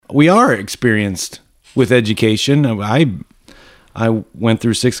we are experienced with education. I went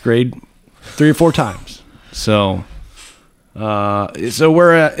through 6th grade 3 or 4 times. So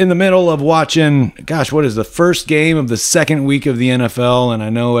we're in the middle of watching, gosh, what is the first game of the second week of the NFL? And I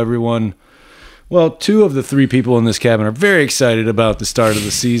know everyone, well, 2 of the 3 people in this cabin are very excited about the start of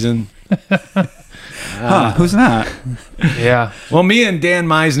the season. Who's not? Yeah. Well, me and Dan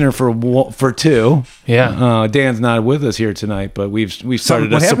Meisner for 2. Yeah. Dan's not with us here tonight, but we've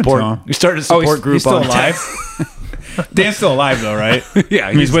started what a happened to support. him? We started a support group he's still on alive. Dan's still alive though, right? Yeah,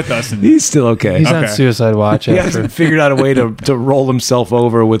 I mean, he's with us. And He's still okay. He's on suicide watch. He After. hasn't figured out a way to roll himself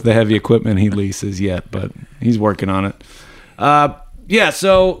over with the heavy equipment he leases yet, but he's working on it.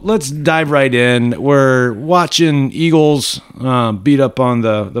 So let's dive right in. We're watching Eagles beat up on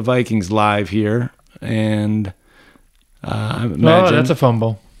the Vikings live here, and I imagine that's a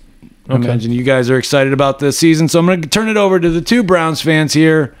fumble. I imagine you guys are excited about this season, so I'm going to turn it over to the 2 Browns fans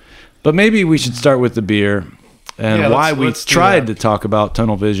here, but maybe we should start with the beer and why we tried to talk about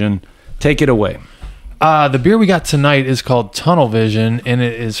tunnel vision. Take it away. The beer we got tonight is called Tunnel Vision, and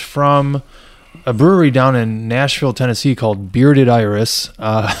it is from a brewery down in Nashville, Tennessee called Bearded Iris.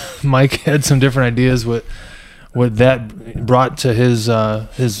 Mike had some different ideas what that brought to his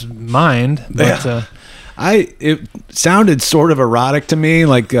mind, but it sounded sort of erotic to me,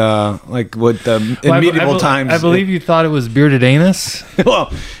 like what the in medieval times. I believe you thought it was bearded anus.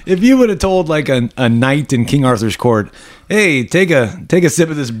 Well, if you would have told like a knight in King Arthur's court, "Hey, take a sip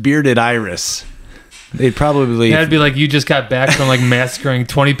of this bearded iris," they'd probably That'd be like you just got back from like massacring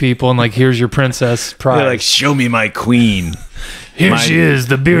 20 people and like here's your princess prize. they're like, "Show me my queen." Here she is,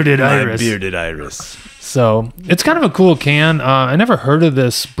 the bearded My iris. bearded iris. So it's kind of a cool can. I never heard of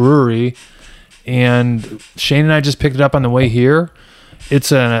this brewery, and Shane and I just picked it up on the way here.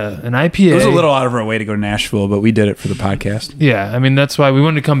 It's an IPA. It was a little out of our way to go to Nashville, but we did it for the podcast. Yeah, I mean that's why we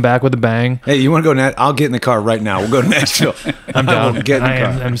wanted to come back with a bang. Hey, you want to go? I'll get in the car right now. We'll go to Nashville. I'm down. Get in the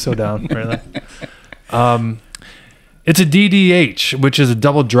car. I'm so down. Really. It's a DDH, which is a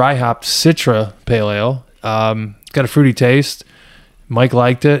double dry hopped Citra Pale Ale. It's got a fruity taste. Mike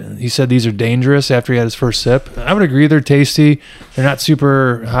liked it. He said these are dangerous after he had his first sip. I would agree. They're tasty. They're not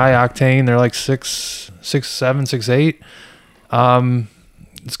super high octane. They're like 6.7, 6.8.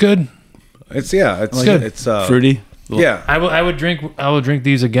 It's good. It's good. It's Fruity. Yeah. I will drink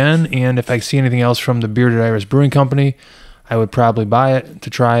these again. And if I see anything else from the Bearded Iris Brewing Company, I would probably buy it to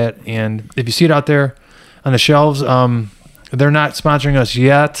try it. And if you see it out there on the shelves, they're not sponsoring us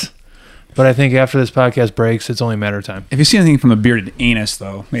yet. But I think after this podcast breaks, it's only a matter of time. If you see anything from a bearded anus,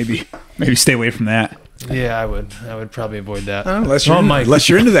 though, maybe stay away from that. Yeah, I would probably avoid that. Unless you're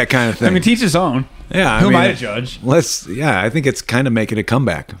into that kind of thing. I mean, teach his own. Yeah, Who am I to judge? I think it's kind of making a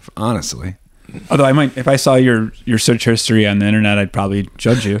comeback, honestly. Although I might, if I saw your search history on the internet, I'd probably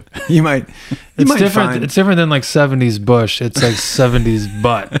judge you. You might. It's different. It's different than like 70s bush. It's like 70s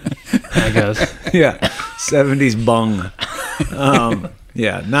butt, I guess. Yeah, 70s bung.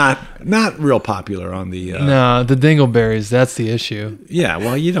 Yeah, not real popular on the. No, the dingleberries. That's the issue. Yeah,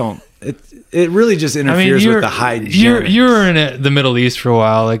 well, you don't. It really just interferes with the hygiene. You were in the Middle East for a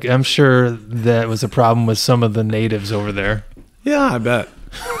while. Like I'm sure that was a problem with some of the natives over there. Yeah, I bet.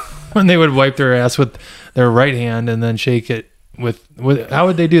 When they would wipe their ass with their right hand and then shake it with how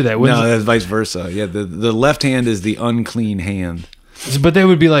would they do that? No, that's vice versa. Yeah, the left hand is the unclean hand. But they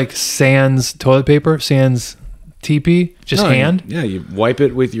would be like sans toilet paper, sans TP, just hand. Yeah, you wipe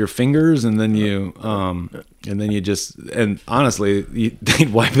it with your fingers, and then you honestly,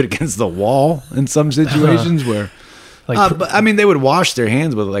 they'd wipe it against the wall in some situations where, but I mean, they would wash their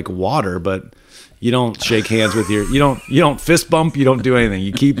hands with like water, but you don't shake hands with you don't fist bump, you don't do anything.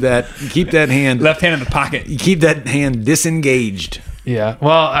 You keep that hand Left hand in the pocket. You keep that hand disengaged. Yeah.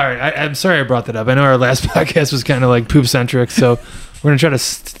 Well, all right. I'm sorry I brought that up. I know our last podcast was kind of like poop centric, so we're gonna try to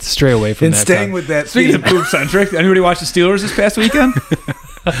stray away from and that. Staying with that. Speaking of poop centric, anybody watch the Steelers this past weekend?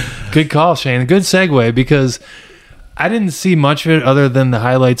 Good call, Shane. Good segue, because I didn't see much of it other than the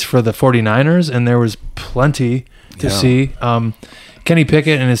highlights for the 49ers, and there was plenty to see. Kenny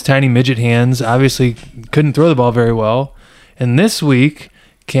Pickett and his tiny midget hands obviously couldn't throw the ball very well. And this week,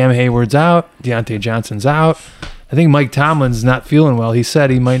 Cam Hayward's out, Deontay Johnson's out. I think Mike Tomlin's not feeling well. He said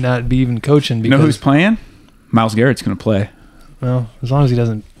he might not be even coaching. Because, You know who's playing? Myles Garrett's going to play. Well, as long as he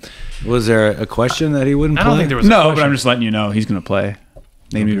doesn't. Was there a question that he wouldn't play? I don't think there was a No, question. but I'm just letting you know he's going to play.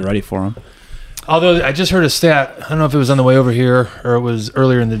 They need to be ready for him. Although I just heard a stat. I don't know if it was on the way over here or it was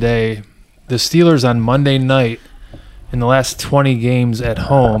earlier in the day. The Steelers on Monday night in the last 20 games at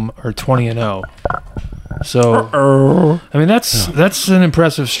home are 20-0. So, I mean, that's an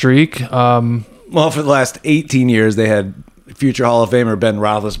impressive streak. Well, for the last 18 years, they had future Hall of Famer Ben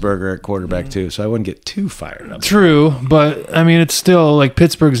Roethlisberger at quarterback too, so I wouldn't get too fired up. True, but I mean, it's still like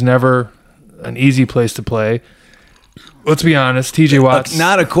Pittsburgh's never an easy place to play. Let's be honest, TJ Watt's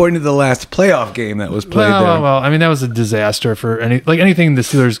Not according to the last playoff game that was played there. Well, I mean, that was a disaster for anything the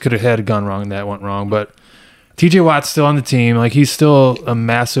Steelers could have had gone wrong. That went wrong, but TJ Watt's still on the team. Like, he's still a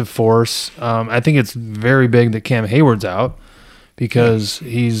massive force. I think it's very big that Cam Hayward's out because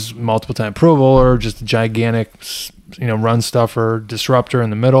he's multiple-time Pro Bowler, just a gigantic, run stuffer, disruptor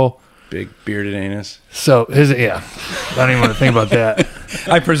in the middle. Big bearded anus. So I don't even want to think about that.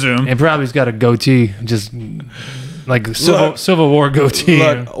 I presume. And probably he's got a goatee, just like Civil War goatee.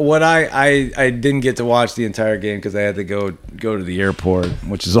 Look, what I didn't get to watch the entire game because I had to go to the airport,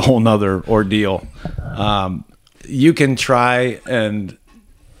 which is a whole nother ordeal. You can try and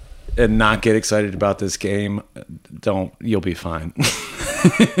not get excited about this game. You'll be fine.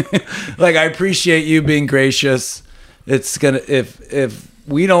 Like, I appreciate you being gracious. It's gonna if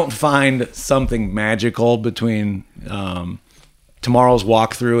we don't find something magical between tomorrow's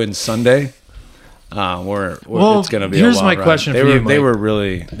walkthrough and Sunday. It's going to be. Here's a my ride. question for you, Mike. They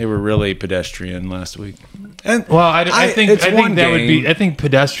were really pedestrian last week. And I think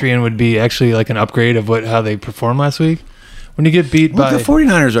pedestrian would be actually like an upgrade of how they performed last week. When you get beat by the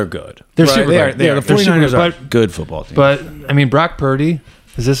 49ers are good. They're super good. The 49ers are a good football team. But I mean, Brock Purdy,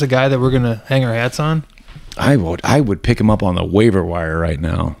 is this a guy that we're going to hang our hats on? I would pick him up on the waiver wire right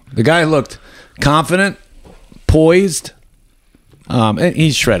now. The guy looked confident, poised. And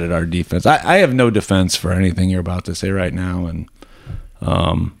he shredded our defense. I have no defense for anything you're about to say right now. And,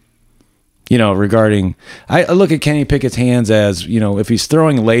 regarding, I look at Kenny Pickett's hands as, if he's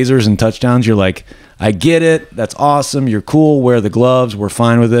throwing lasers and touchdowns, you're like, I get it. That's awesome. You're cool. Wear the gloves. We're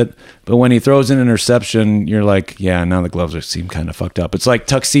fine with it. But when he throws an interception, you're like, yeah, now the gloves seem kind of fucked up. It's like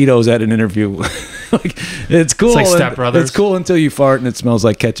tuxedos at an interview. Like, it's cool. It's like Step Brothers. It's cool until you fart and it smells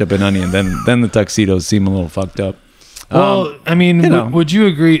like ketchup and onion. Then the tuxedos seem a little fucked up. Well, I mean, would you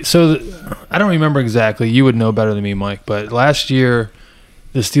agree? So I don't remember exactly. You would know better than me, Mike. But last year,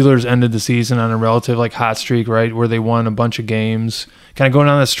 the Steelers ended the season on a relative hot streak, right, where they won a bunch of games, kind of going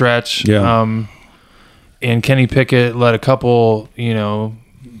down the stretch. Yeah. And Kenny Pickett led a couple,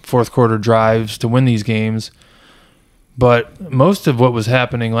 fourth quarter drives to win these games. But most of what was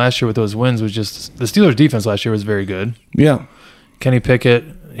happening last year with those wins was just the Steelers' defense last year was very good. Yeah. Kenny Pickett,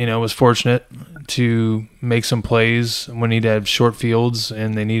 was fortunate to make some plays when he'd have short fields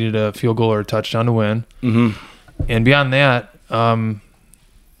and they needed a field goal or a touchdown to win. Mm-hmm. And beyond that, I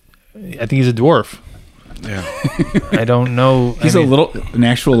think he's a dwarf. Yeah. I don't know. He's an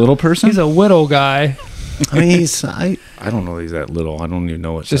actual little person? He's a whittle guy. I mean, I don't know he's that little. I don't even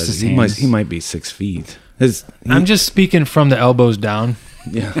know what just size. his He might be 6 feet. I'm just speaking from the elbows down.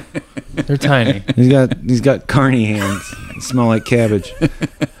 Yeah. They're tiny. He's got carny hands. Smell like cabbage.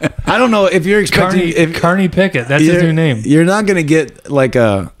 I don't know if you're expecting Carney Pickett. That's his new name. You're not going to get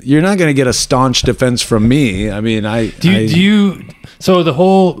a staunch defense from me. I mean, So the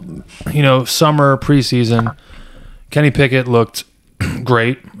whole, summer preseason, Kenny Pickett looked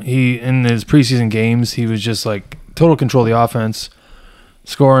great. He in his preseason games, he was just like total control of the offense,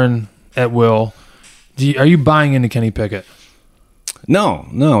 scoring at will. Are you buying into Kenny Pickett?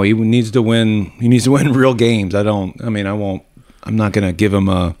 No. He needs to win. He needs to win real games. I won't. I'm not going to give him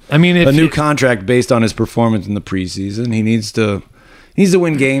a new contract based on his performance in the preseason. He needs to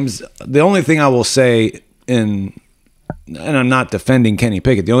win games. The only thing I will say, and I'm not defending Kenny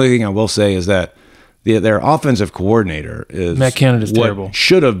Pickett, the only thing I will say is that their offensive coordinator is Matt Canada's terrible.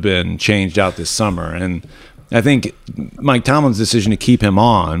 Should have been changed out this summer, and I think Mike Tomlin's decision to keep him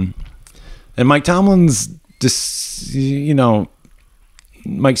on, and Mike Tomlin's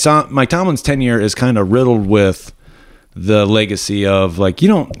Mike Tomlin's tenure is kind of riddled with the legacy of, like, you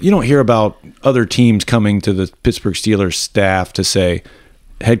don't hear about other teams coming to the Pittsburgh Steelers staff to say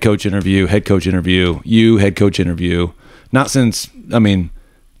head coach interview, head coach interview, head coach interview. Not since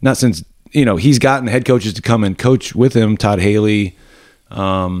he's gotten head coaches to come and coach with him. Todd Haley,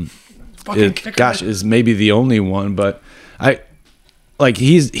 is maybe the only one, but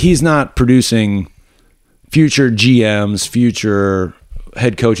he's not producing future GMs, future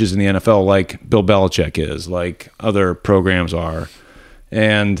head coaches in the NFL like Bill Belichick is, like other programs are.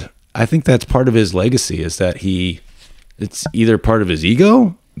 And I think that's part of his legacy, is that it's either part of his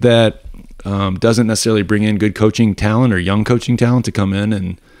ego that doesn't necessarily bring in good coaching talent or young coaching talent to come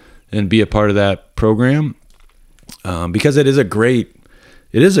in and be a part of that program. Because it is a great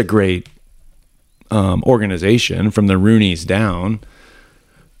organization from the Rooneys down,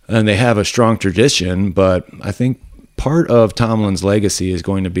 and they have a strong tradition, but I think part of Tomlin's legacy is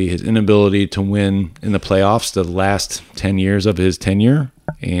going to be his inability to win in the playoffs the last 10 years of his tenure,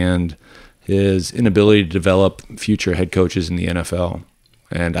 and his inability to develop future head coaches in the NFL.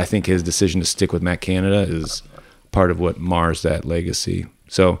 And I think his decision to stick with Matt Canada is part of what mars that legacy.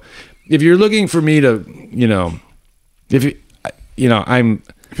 So if you're looking for me to, I'm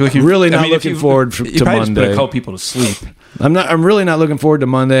really not looking forward to Monday. Just call people to sleep. I'm really not looking forward to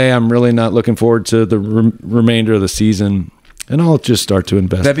Monday. I'm really not looking forward to the remainder of the season. And I'll just start to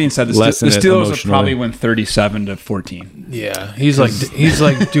invest. That being said, the Steelers will probably win 37-14. Yeah, he's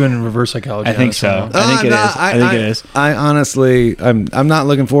like doing reverse psychology. I think so. I think it is. I honestly, I'm not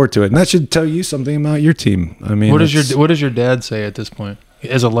looking forward to it, and that should tell you something about your team. I mean, what does your dad say at this point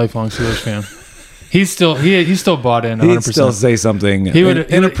as a lifelong Steelers fan? He's still bought in 100%. He'd still say something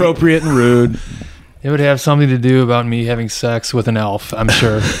inappropriate and rude. It would have something to do about me having sex with an elf, I'm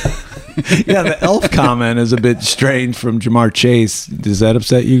sure. Yeah, the elf comment is a bit strange from Jamar Chase. Does that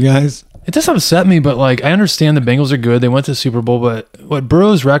upset you guys? It doesn't upset me, but like I understand the Bengals are good. They went to the Super Bowl, but what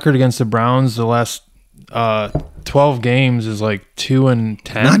Burrow's record against the Browns the last 12 games is like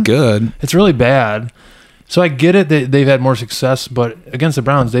 2-10. Not good. It's really bad. So I get it that they've had more success, but against the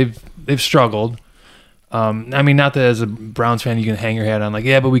Browns, they've struggled. I mean, not that as a Browns fan you can hang your hat on like,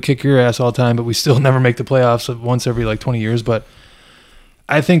 yeah, but we kick your ass all the time, but we still never make the playoffs once every like 20 years. But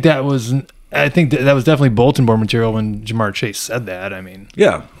I think that was definitely bulletin board material when Jamar Chase said that. I mean,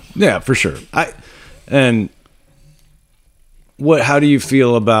 yeah, for sure. How do you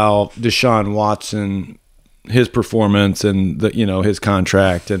feel about Deshaun Watson, his performance, and his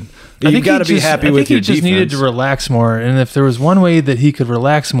contract? And you got to be happy with your defense. I think he just needed to relax more. And if there was one way that he could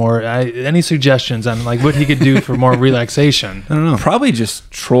relax more, any suggestions on like what he could do for more relaxation? I don't know. Probably just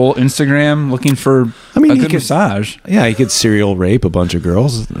troll Instagram looking for a good massage. Yeah, he could serial rape a bunch of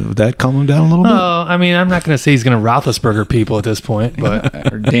girls. Would that calm him down a little bit? Oh, I mean, I'm not going to say he's going to Roethlisberger people at this point,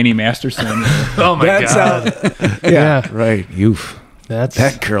 but or Danny Masterson. Oh my God! Yeah, right.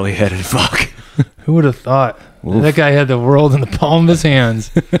 That curly-headed fuck. Who would have thought? Oof. That guy had the world in the palm of his hands.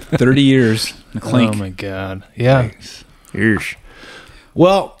 30 years. Oh, my God. Yeah. Nice.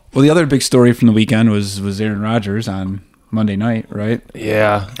 Well, the other big story from the weekend was Aaron Rodgers on Monday night, right?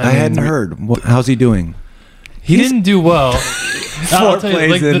 Yeah. I hadn't heard. How's he doing? He didn't do well. I'll tell you,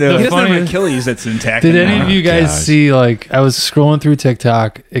 he doesn't have an Achilles that's intact. Did any of you guys see, like, I was scrolling through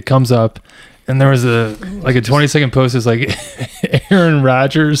TikTok. It comes up, and there was a 20-second post. It's like Aaron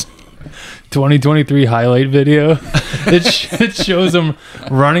Rodgers 2023 highlight video. It shows him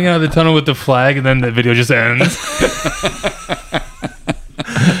running out of the tunnel with the flag, and then the video just ends.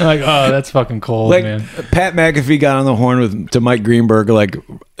 Like, oh, that's fucking cold, man. Pat McAfee got on the horn to Mike Greenberg like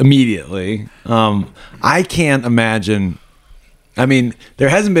immediately. I can't imagine. I mean, there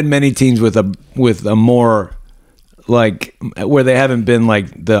hasn't been many teams with a more like where they haven't been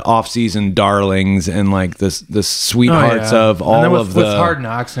like the off-season darlings and like the sweethearts of all of the Hard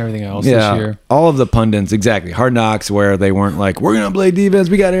Knocks and everything else this year. All of the pundits, exactly. Hard Knocks, where they weren't like, we're gonna play defense,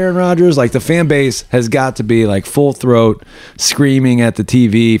 we got Aaron Rodgers. Like the fan base has got to be like full throat screaming at the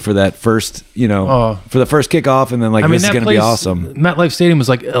TV for that first, for the first kickoff, and then like this is gonna be awesome. MetLife Stadium was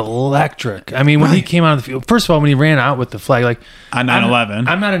like electric. I mean, when he came out of the field, first of all, when he ran out with the flag, like on 9/11,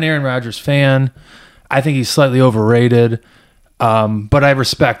 I'm not an Aaron Rodgers fan. I think he's slightly overrated, but I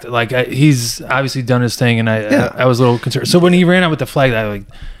respect. Like he's obviously done his thing, and I was a little concerned. So when he ran out with the flag,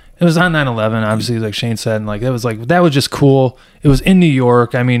 it was on 9/11. Obviously, like Shane said, and like that was just cool. It was in New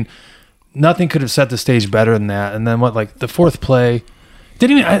York. I mean, nothing could have set the stage better than that. And then the fourth play,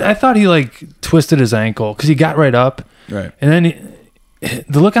 I thought he like twisted his ankle because he got right up, right, and then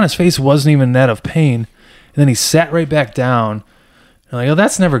the look on his face wasn't even that of pain, and then he sat right back down. Like, oh,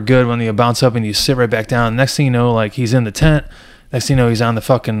 that's never good when you bounce up and you sit right back down. Next thing you know, like he's in the tent. Next thing you know, he's on the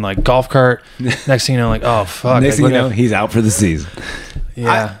fucking like golf cart. Next thing you know, like, oh fuck. Next thing you know, he's out for the season.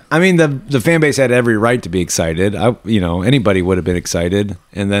 Yeah. I mean, the fan base had every right to be excited. Anybody would have been excited,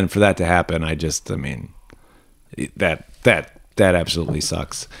 and then for that to happen, that absolutely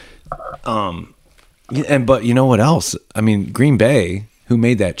sucks. But you know what else? I mean, Green Bay, who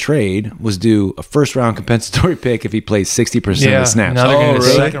made that trade, was due a first-round compensatory pick if he plays 60% of the snaps. Now they're getting a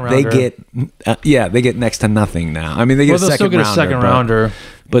second rounder. They get next to nothing now. I mean, they get they'll still get a second rounder.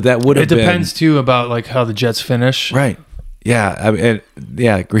 But that would have been... It depends, too, about like how the Jets finish. Right. Yeah. I mean,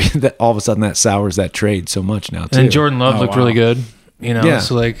 that all of a sudden that sours that trade so much now, too. And Jordan Love looked really good.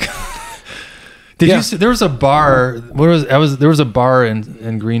 So like... Did you see, there was a bar... There was a bar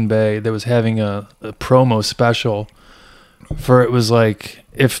in Green Bay that was having a promo special... For it was like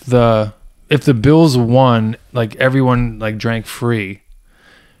if the Bills won, like everyone like drank free,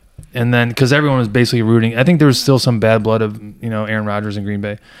 And then, because everyone was basically rooting, I think there was still some bad blood of, Aaron Rodgers in Green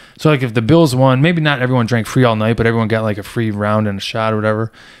Bay. So, like, if the Bills won, maybe not everyone drank free all night, but everyone got, like, a free round and a shot or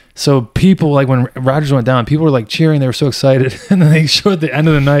whatever. So, people, like, when Rodgers went down, people were, like, cheering. They were so excited. And then they showed the end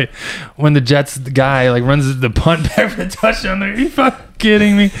of the night when the Jets guy, like, runs the punt back for a touchdown. Are you fucking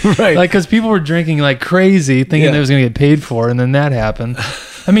kidding me? Right. Like, because people were drinking like crazy, thinking they was going to get paid for, and then that happened.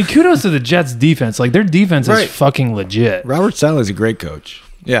 I mean, kudos to the Jets' defense. Like, their defense is fucking legit. Robert Saleh's a great coach.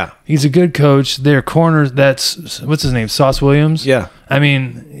 Yeah. He's a good coach. Their corners, what's his name? Sauce Williams? Yeah. I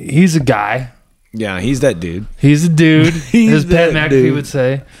mean, he's a guy. Yeah, he's that dude. He's a dude, as Pat McAfee dude. would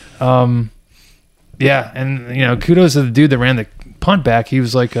say. Yeah, and, kudos to the dude that ran the punt back. He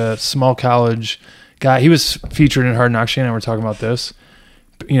was like a small college guy. He was featured in Hard Knocks. Shane and I were talking about this.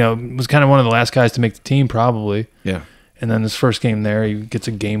 Was kind of one of the last guys to make the team, probably. Yeah. And then his first game there, he gets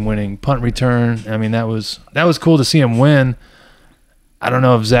a game-winning punt return. I mean, that was cool to see him win. I don't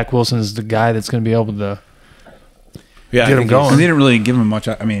know if Zach Wilson is the guy that's going to be able to get him going. They didn't really give him much.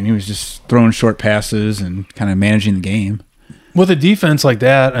 I mean, he was just throwing short passes and kind of managing the game. With a defense like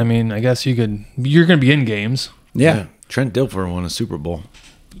that, I mean, I guess you're going to be in games. Yeah. Trent Dilfer won a Super Bowl.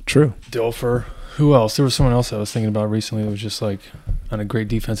 True. Dilfer. Who else? There was someone else I was thinking about recently that was just like on a great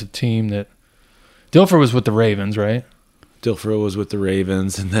defensive team. That Dilfer was with the Ravens, right? Dilfer was with the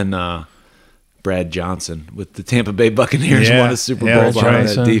Ravens, and then Brad Johnson with the Tampa Bay Buccaneers won a Super Bowl behind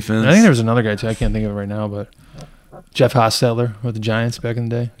that defense. I think there was another guy too. I can't think of it right now, but Jeff Hostetler with the Giants back in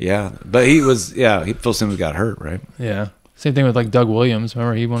the day. Yeah, but Phil Simmons got hurt, right? Yeah. Same thing with like Doug Williams.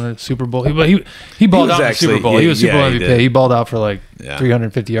 Remember, he won a Super Bowl. He balled out in the Super Bowl. He was Super Bowl MVP. He balled out for like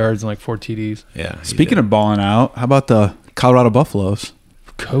 350 yards and like 4 TDs. Yeah. Speaking of balling out, how about the Colorado Buffaloes?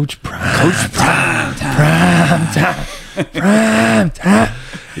 Coach Prime. Prime time.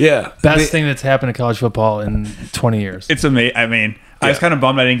 Yeah. Best thing that's happened to college football in 20 years. It's amazing. I mean, I was kind of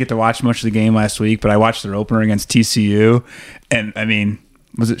bummed I didn't get to watch much of the game last week, but I watched their opener against TCU, and I mean,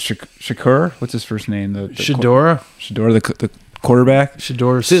 was it Shakur? What's his first name? Shador, the quarterback.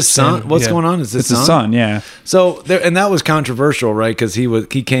 Shador's his son. What's going on? Is this his son? Yeah. So there, and that was controversial, right? Because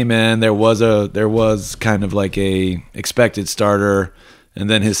he came in. There was kind of like a expected starter, and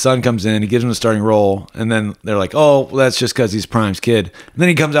then his son comes in. He gives him a starting role, and then they're like, "Oh, well, that's just because he's Prime's kid." And then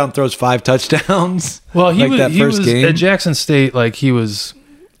he comes out and throws 5 touchdowns. Well, he like was at Jackson State. Like, he was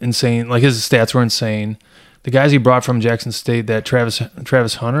insane. Like, his stats were insane. The guys he brought from Jackson State, that Travis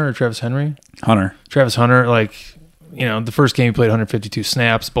Hunter or Travis Henry? Travis Hunter, like, the first game he played 152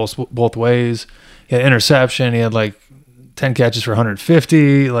 snaps both ways. He had interception. He had like 10 catches for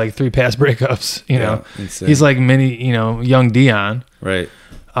 150, like 3 pass breakups. Insane. He's like mini, young Dion. Right.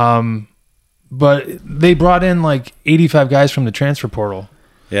 But they brought in like 85 guys from the transfer portal.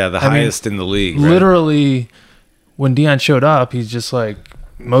 Yeah, the highest in the league. Right? Literally, when Dion showed up, he's just like,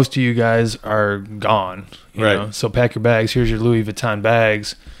 most of you guys are gone. You know? So pack your bags. Here's your Louis Vuitton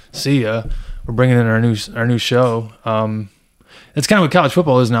bags. See ya. We're bringing in our new show. It's kind of what college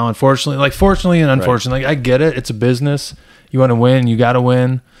football is now, unfortunately. Like, fortunately and unfortunately. Like, I get it. It's a business. You want to win, you got to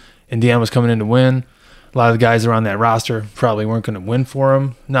win. And Dion was coming in to win. A lot of the guys that are on that roster probably weren't going to win for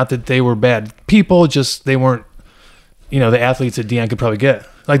him. Not that they were bad people, just they weren't, the athletes that Dion could probably get.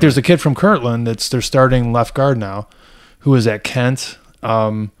 Like, there's a kid from Kirtland that's their starting left guard now, who was at Kent.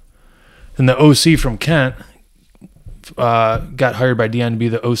 And the OC from Kent got hired by Dion to be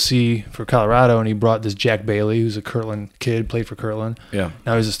the OC for Colorado, and he brought this Jack Bailey, who's a Kirtland kid, played for Kirtland. Yeah.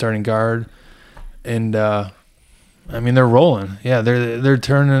 Now he's a starting guard, and I mean, they're rolling. Yeah, they're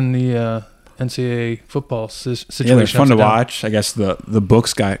turning the NCAA football situation. Yeah, they're fun to watch. I guess the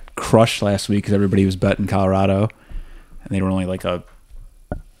books got crushed last week because everybody was betting Colorado, and they were only like a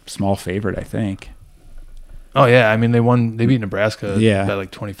small favorite, I think. Oh yeah, I mean they beat Nebraska by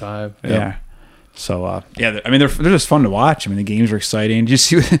like 25. Yeah. So I mean they're just fun to watch. I mean the games are exciting. Did you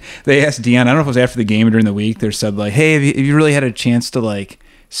see they asked Dion? I don't know if it was after the game or during the week. They said like, "Hey, have you really had a chance to like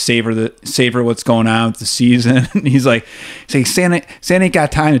savor what's going on with the season?" And he's like, Santa ain't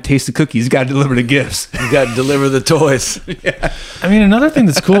got time to taste the cookies. He's got to deliver the gifts. He's got to deliver the toys. Yeah. I mean, another thing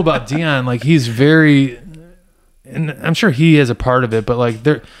that's cool about Dion, like, he's very, and I'm sure he is a part of it, but like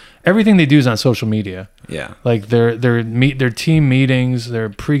everything they do is on social media. Yeah. Like their team meetings, their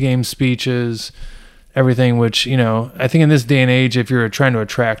pregame speeches, everything, which, I think in this day and age, if you're trying to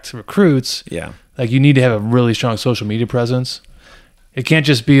attract recruits, like, you need to have a really strong social media presence. It can't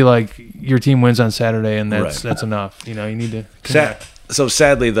just be like your team wins on Saturday and that's enough. You need to connect. So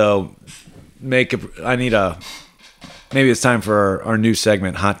sadly though, maybe it's time for our new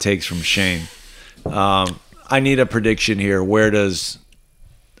segment, Hot Takes from Shane. I need a prediction here.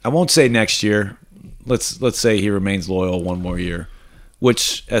 I won't say next year. Let's say he remains loyal one more year.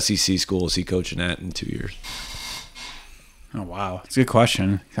 Which SEC school is he coaching at in 2 years? Oh, wow. It's a good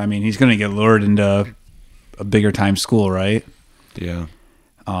question. I mean, he's going to get lured into a bigger time school, right? Yeah.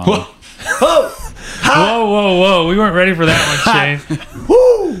 Whoa, whoa, whoa. We weren't ready for that one, Shane.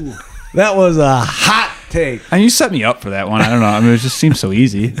 Woo! That was a hot take. And you set me up for that one. I don't know. I mean, it just seems so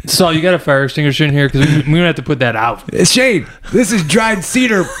easy. Saul, you got a fire extinguisher in here? Because we don't have to put that out. Shane, this is dried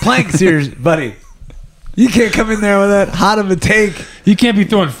cedar planks here, buddy. You can't come in there with that hot of a take. You can't be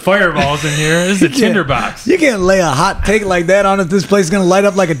throwing fireballs in here. This is a tinderbox. You can't lay a hot take like that on it. This place is going to light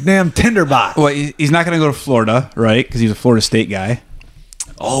up like a damn tinderbox. Well, he's not going to go to Florida, right? Because he's a Florida State guy.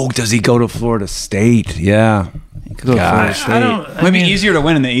 Oh, does he go to Florida State? Yeah. He could go to Florida State. It might be easier to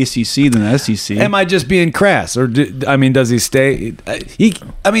win in the ACC than the SEC. Am I just being crass? Or, does he stay?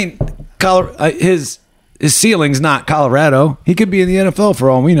 His ceiling's not Colorado. He could be in the NFL for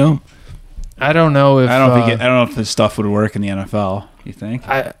all we know. I don't know if I don't know if his stuff would work in the NFL. You think?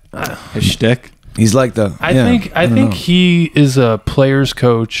 His shtick. He's like I think he is a player's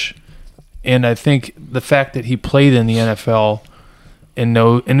coach, and I think the fact that he played in the NFL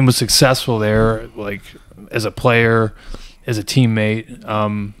and was successful there, like as a player, as a teammate,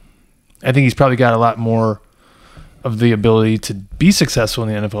 I think he's probably got a lot more of the ability to be successful in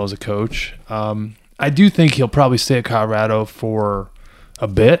the NFL as a coach. I do think he'll probably stay at Colorado for a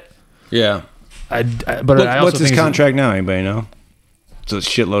bit. Yeah. I also what's his think contract now? Anybody know? It's a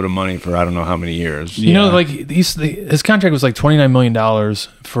shitload of money for I don't know how many years. You know, like his contract was like $29 million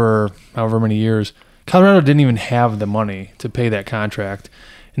for however many years. Colorado didn't even have the money to pay that contract,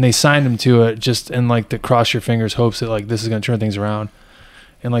 and they signed him to it just in like the cross your fingers hopes that like this is going to turn things around.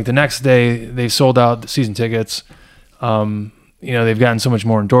 And like the next day, they sold out the season tickets. They've gotten so much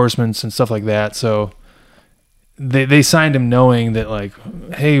more endorsements and stuff like that. So they signed him knowing that like,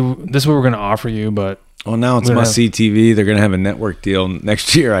 hey, this is what we're going to offer you, but now it's must-see TV. They're going to have a network deal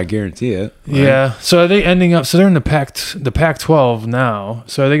next year, I guarantee it. Right? Yeah. So are they ending up? So they're in the Pac-12 now.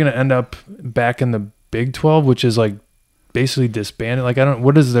 So are they going to end up back in the Big 12, which is like basically disbanded? Like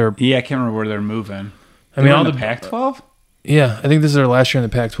what is their? Yeah, I can't remember where they're moving. I mean, all the Pac-12. Yeah, I think this is their last year in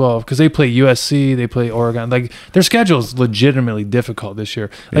the Pac-12 because they play USC, they play Oregon. Like their schedule is legitimately difficult this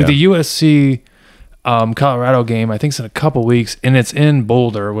year. Like the USC Colorado game, I think it's in a couple weeks, and it's in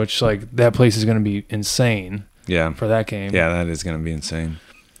Boulder, which like that place is going to be insane. Yeah, for that game. Yeah, that is going to be insane.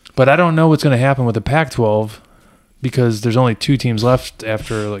 But I don't know what's going to happen with the Pac-12 because there's only 2 teams left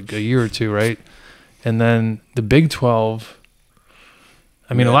after like a year or two, right? And then the Big 12.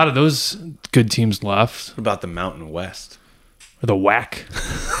 I mean, a lot of those good teams left. What about the Mountain West? Or the WAC.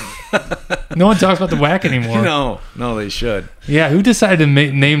 No one talks about the WAC anymore. No, they should. Yeah, who decided to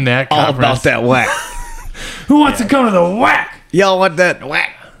name that conference? All about that WAC. Who wants to come to the WAC? Y'all want that WAC?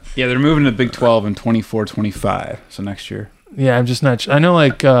 Yeah, they're moving to Big 12 in 24-25, so next year. Yeah, I'm just not. I know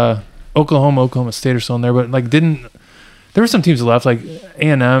like Oklahoma State are still in there, but like there were some teams that left. Like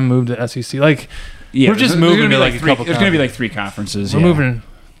A&M moved to SEC. Like we're just moving to like a couple. There's going to be like 3 conferences. We're moving.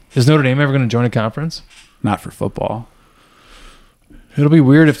 Is Notre Dame ever going to join a conference? Not for football. It'll be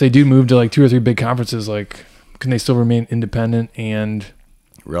weird if they do move to like 2 or 3 big conferences. Like, can they still remain independent and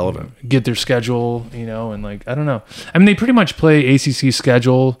relevant? Get their schedule, and like I don't know. I mean, they pretty much play ACC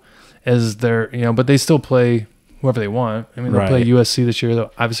schedule as their, but they still play whoever they want. I mean, they'll play USC this year, though.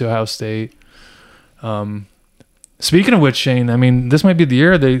 Obviously Ohio State. Speaking of which, Shane, I mean, this might be the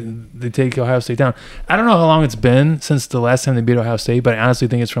year they take Ohio State down. I don't know how long it's been since the last time they beat Ohio State, but I honestly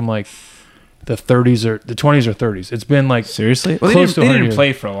think it's from like the 30s or the 20s or 30s. It's been like seriously close to 100 they didn't years.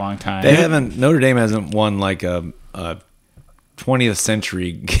 play for a long time. They haven't. Notre Dame hasn't won like a 20th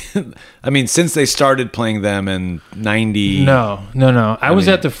century. I mean, since they started playing them in 90. No. I was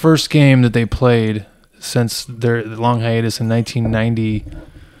at the first game that they played since their long hiatus in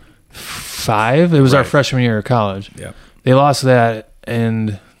 1995. It was our freshman year of college. Yeah, they lost that,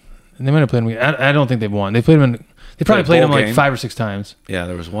 and they might have played them. I don't think they've won. They played them in. They probably played them like 5 or 6 times. Yeah,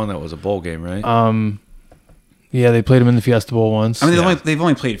 there was one that was a bowl game, right? Yeah, they played them in the Fiesta Bowl once. I mean, they've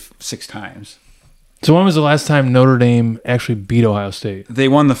only played 6 times. So when was the last time Notre Dame actually beat Ohio State? They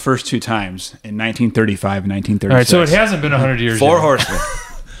won the first 2 times in 1935 and 1936. All right, so it hasn't been 100 years. 4 horsemen.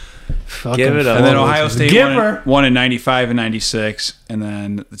 Give it up. And then Ohio State won in 95 and 96, and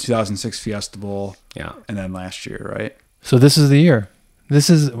then the 2006 Fiesta Bowl. Yeah, and then last year, right? So this is the year. This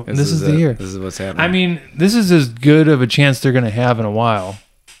is the year. This is what's happening. I mean, this is as good of a chance they're going to have in a while.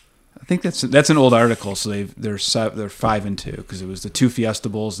 I think that's an old article. So they're 5-2 because it was the 2 Fiesta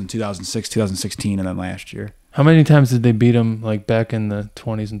Bowls in 2006, 2016, and then last year. How many times did they beat them like back in the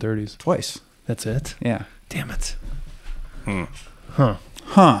 20s and 30s? Twice. That's it? Yeah. Damn it. Huh.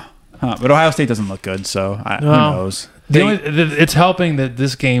 But Ohio State doesn't look good, so who knows? It's helping that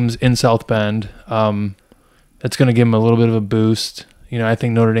this game's in South Bend. It's going to give them a little bit of a boost. I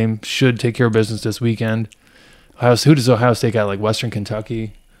think Notre Dame should take care of business this weekend. Who does Ohio State got? Like Western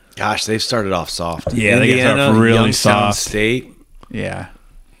Kentucky? Gosh, they've started off soft. Yeah, they got off really Youngstown soft. State. Yeah.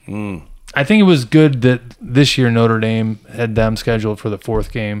 I think it was good that this year Notre Dame had them scheduled for the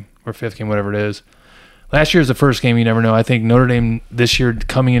fourth game or fifth game, whatever it is. Last year was the first game. You never know. I think Notre Dame this year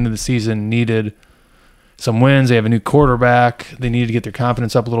coming into the season needed some wins. They have a new quarterback. They needed to get their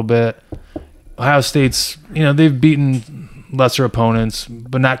confidence up a little bit. Ohio State's, they've beaten lesser opponents,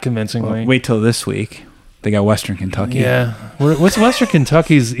 but not convincingly. Well, wait till this week. They got Western Kentucky. Yeah. What's Western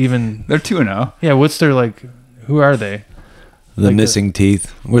Kentucky's even? They're 2-0. Yeah. What's their who are they? The missing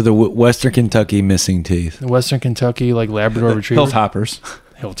teeth. We're the Western Kentucky missing teeth. The Western Kentucky Labrador Retriever.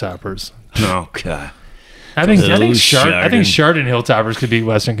 Hilltoppers. Oh God. I think Chard and Hilltoppers could beat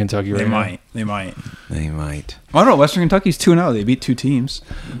Western Kentucky right now. They might. I don't know. Western Kentucky's 2-0. They beat two teams.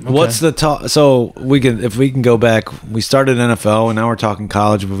 Okay. What's the top? So if we can go back, we started NFL and now we're talking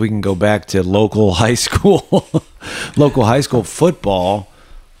college. But if we can go back to local high school football,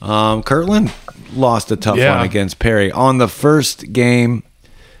 Kirtland lost a tough one against Perry on the first game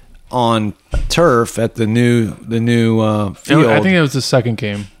on turf at the new field. I think it was the second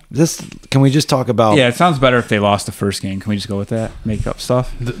game. Can we just talk about? Yeah, it sounds better if they lost the first game. Can we just go with that? Make up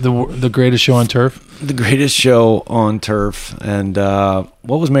stuff. The greatest show on turf. The greatest show on turf. And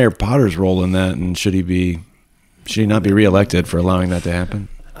what was Mayor Potter's role in that? And should he not be reelected for allowing that to happen?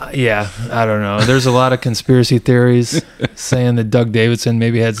 Yeah, I don't know. There's a lot of conspiracy theories saying that Doug Davidson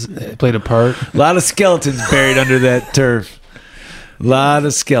maybe has played a part. A lot of skeletons buried under that turf. A lot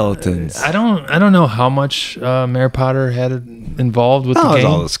of skeletons. I don't know how much Mayor Potter had involved with the game. It was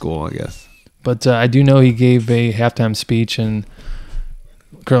all the school, I guess. But I do know he gave a halftime speech and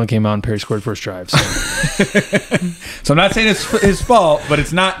Curlin came out and Perry scored first drive. So, so I'm not saying it's his fault, but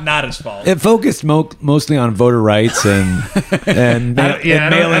it's not his fault. It focused mostly on voter rights and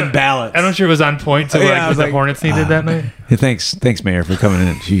mail-in ballots. I'm not sure it was on point to what the Hornets needed that night. Thanks, Mayor, for coming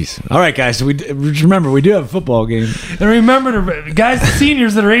in. Jeez. All right, guys. So remember, we do have a football game. And remember the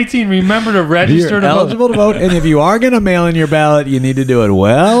seniors that are 18, remember to register You're to eligible to vote. And if you are going to mail in your ballot, you need to do it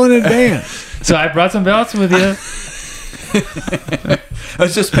well in advance. So I brought some ballots with you.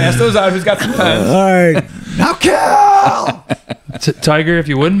 Let's just pass those out. Who's got some pens? All right. Now, Cal! Tiger, if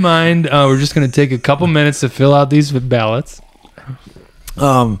you wouldn't mind, we're just going to take a couple minutes to fill out these ballots.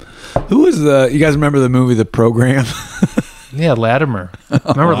 Who was you guys remember the movie The Program? Yeah, Latimer.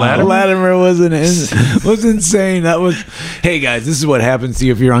 Remember Latimer? Latimer was insane. That was, hey guys, this is what happens to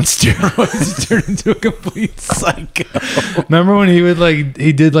you if you're on steroids. You turn into a complete psycho. Remember when he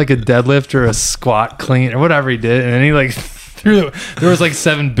did a deadlift or a squat clean or whatever he did, and then he there was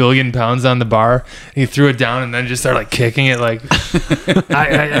 7 billion pounds on the bar. And he threw it down and then just started kicking it.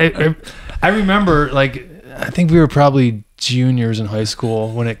 I remember I think we were probably juniors in high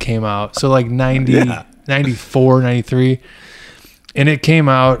school when it came out. So 94, 93. And it came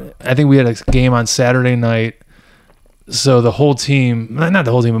out, I think we had a game on Saturday night. So the whole team, not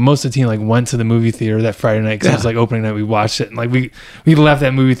the whole team, but most of the team went to the movie theater that Friday night because it was opening night. We watched it. And we left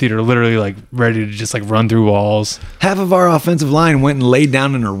that movie theater literally ready to just run through walls. Half of our offensive line went and laid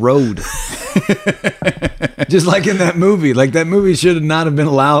down in a road. Just like in that movie. That movie should not have been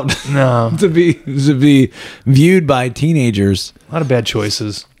allowed to be viewed by teenagers. A lot of bad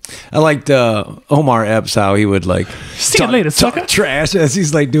choices. I liked Omar Epps, how he would see you later, sucker. Trash as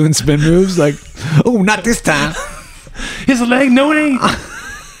he's doing spin moves. Oh, not this time. His leg, no it ain't.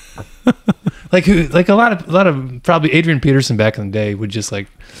 A lot of probably Adrian Peterson back in the day would just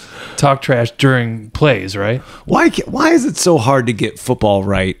talk trash during plays, right? Why is it so hard to get football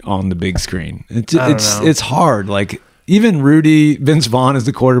right on the big screen? It's hard. Even Vince Vaughn is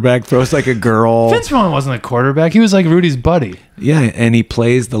the quarterback, throws like a girl. Vince Vaughn wasn't a quarterback. He was Rudy's buddy. Yeah, and he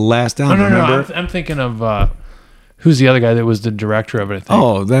plays the last down. No. Remember? I'm thinking of who's the other guy that was the director of it, I think.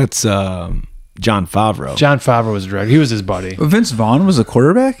 Oh, that's John Favreau. John Favreau was the director. He was his buddy. Vince Vaughn was a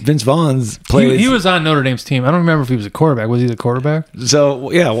quarterback? Vince Vaughn's played. He was on Notre Dame's team. I don't remember if he was a quarterback. Was he the quarterback?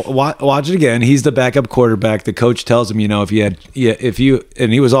 So, yeah, watch it again. He's the backup quarterback. The coach tells him, and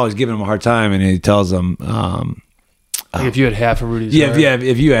he was always giving him a hard time, and he tells him, if you had half of Rudy's heart.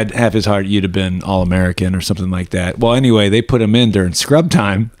 If you had half his heart, you'd have been All-American or something like that. Well, anyway, they put him in during scrub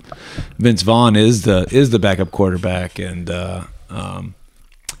time. Vince Vaughn is the backup quarterback, and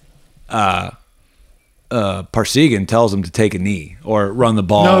Parsegan tells him to take a knee or run the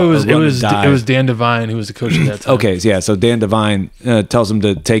ball. No, it was Dan Devine who was the coach at that time. Okay, yeah. So Dan Devine tells him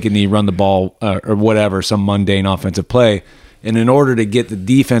to take a knee, run the ball, or whatever, some mundane offensive play. And in order to get the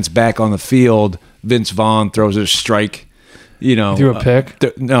defense back on the field, Vince Vaughn throws a strike, Threw a pick?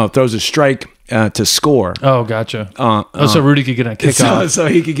 Throws a strike to score. Oh, gotcha. So Rudy could get on kickoff. So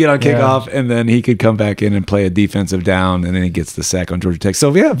he could get on kickoff, and then he could come back in and play a defensive down, and then he gets the sack on Georgia Tech.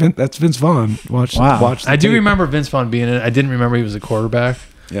 So, yeah, that's Vince Vaughn. Watch I do remember Vince Vaughn being in it. I didn't remember he was a quarterback.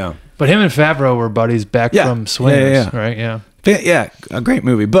 Yeah. But him and Favreau were buddies back from Swingers, right? Yeah. Yeah, a great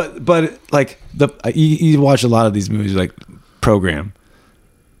movie. But like, you watch a lot of these movies, like Program.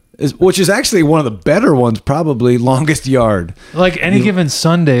 Which is actually one of the better ones, probably. Longest Yard. Like Any Given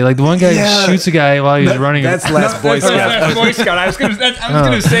Sunday. Like the one guy shoots a guy while he's running. That's Last Boy Scout. Boy Scout. I was gonna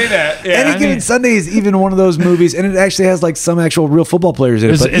say that. Yeah. Any Given Sunday is even one of those movies, and it actually has like some actual real football players in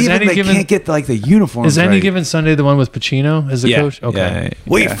it. But even they can't get like the uniforms. Is Any Given Sunday the one with Pacino as the coach? Okay. Yeah.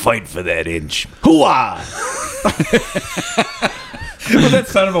 We fight for that inch. Hooah! Was that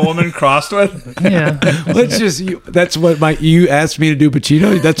son of a woman crossed with? Yeah. Let's just. That's what you asked me to do,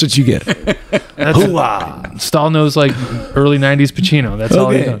 Pacino. That's what you get. Hooah! Stahl knows like early '90s Pacino. That's all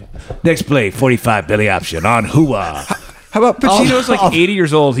he knows. Next play, 45 belly option on Hooah. How about Pacino's like 80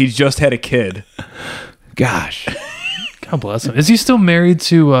 years old? He just had a kid. Gosh. God bless him. Is he still married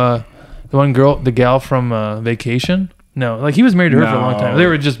to the gal from Vacation? No, like he was married to her for a long time. They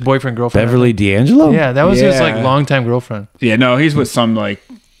were just boyfriend girlfriend. Beverly D'Angelo? Yeah, that was his like longtime girlfriend. Yeah, no, he's with some like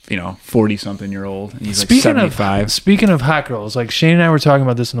 40-something-year-old. And he's like 75. Speaking of hot girls, like Shane and I were talking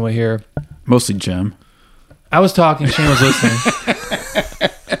about this on the way here. Mostly Jim. I was talking. Shane was listening.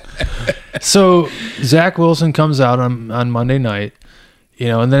 So Zach Wilson comes out on Monday night,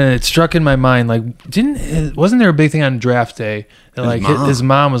 and then it struck in my mind like wasn't there a big thing on draft day that like his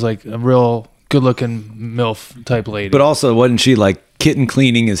mom was like a real good-looking MILF type lady. But also, wasn't she like kitten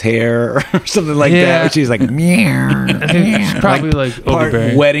cleaning his hair or something like that? Where she's like, meow. I think she's probably like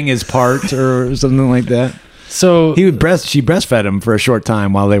overbearing. Wetting his part or something like that. So she breastfed him for a short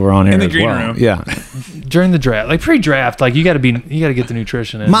time while they were on air in the as green well. room. Yeah, during the draft, like pre-draft, like you got to get the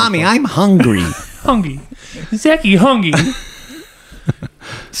nutrition in. Mommy, I'm hungry. Hungry, Zachy, hungry.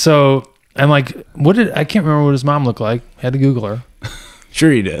 So I'm like, I can't remember what his mom looked like. Had to Google her.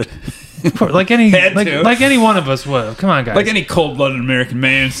 Sure, you did. Like any one of us would. Come on, guys. Like any cold-blooded American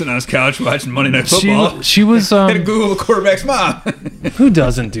man sitting on his couch watching Monday Night Football. She was. Had to Google the quarterback's mom. Who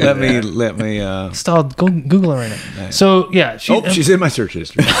doesn't do that? Let me. Stall. Go Google her right now. Right. So yeah, she's in my search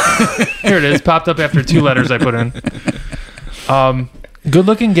history. Here it is. Popped up after 2 letters I put in.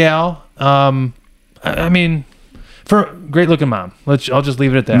 Good-looking gal. I mean, for great-looking mom. I'll just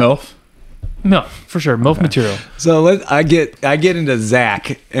leave it at that. MILF. No, for sure. MILF material. So I get into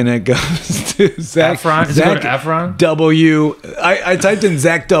Zach, and it goes to Zach. Efron? Is it Efron? W. I typed in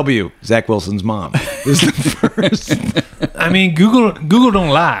Zach W. Zach Wilson's mom is the first. I mean, Google don't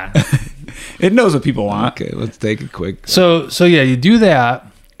lie. It knows what people want. Okay, let's take a quick. So yeah, you do that,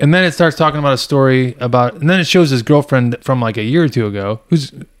 and then it starts talking about a story about, and then it shows his girlfriend from like a year or two ago,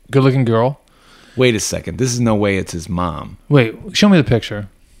 who's a good-looking girl. Wait a second. This is no way it's his mom. Wait, show me the picture.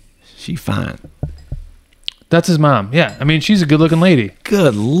 She fine. That's his mom. Yeah. I mean, she's a good-looking lady.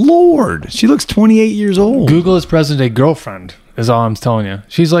 Good Lord. She looks 28 years old. Google his present-day girlfriend is all I'm telling you.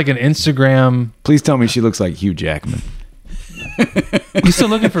 She's like an Instagram... Please tell me she looks like Hugh Jackman. You still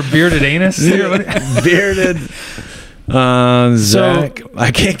looking for bearded anus? Bearded. Zach. I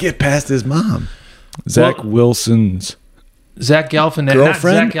can't get past his mom. Zach Wilson's... Zach Galifianakis.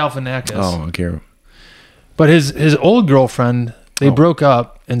 Girlfriend? Not Zach Galifianakis. Oh, okay. But his old girlfriend... They broke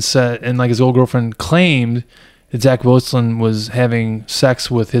up and like his old girlfriend claimed that Zach Wilson was having sex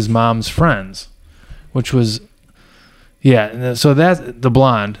with his mom's friends, which was, so that's the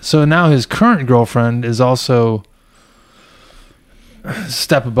blonde. So now his current girlfriend is also a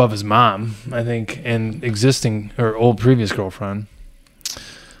step above his mom, I think, and existing or old previous girlfriend.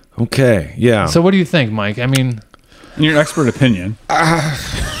 Okay, yeah. So what do you think, Mike? I mean... In your expert opinion.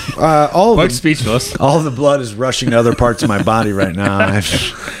 Mike's speechless. All the blood is rushing to other parts of my body right now. I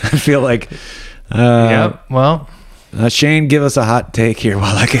feel like... well... Shane, give us a hot take here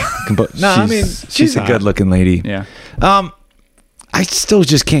while I can compose. No, I mean, she's a good-looking lady. Yeah. I still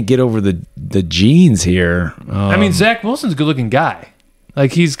just can't get over the genes here. I mean, Zach Wilson's a good-looking guy.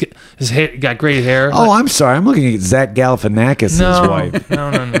 Like his hair, got great hair. Oh, I'm sorry. I'm looking at Zach Galifianakis' wife.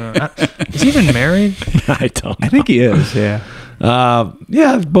 No. Is he even married? I don't know. I think he is. Yeah.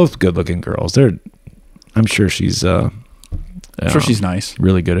 Both good-looking girls. I'm sure she's. Sure, she's nice.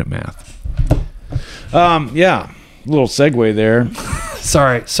 Really good at math. Little segue there.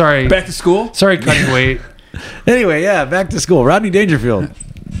 Sorry. Back to school. Sorry, cutting weight. Anyway, back to school. Rodney Dangerfield.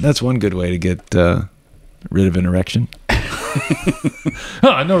 That's one good way to get rid of an erection.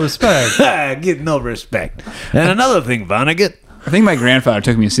 No respect. Get no respect. And another thing, Vonnegut. I think my grandfather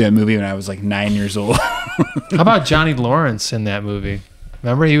took me to see that movie when I was like 9 years old. How about Johnny Lawrence in that movie?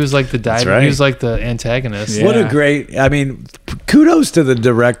 Remember, he was like the diver. right. He was like the antagonist. Yeah. What a great, I mean, kudos to the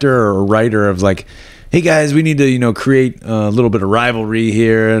director or writer of like, hey guys, we need to, create a little bit of rivalry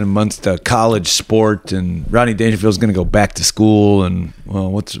here amongst a college sport, and Rodney Dangerfield's going to go back to school, and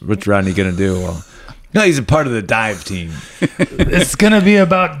well, what's Rodney going to do? Well, no, he's a part of the dive team. It's gonna be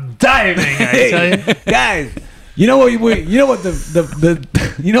about diving. I tell you. Guys, you know what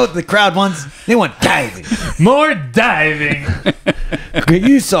the crowd wants? They want diving. More diving.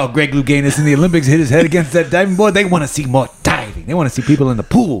 You saw Greg Louganis in the Olympics hit his head against that diving board. They want to see more diving. They want to see people in the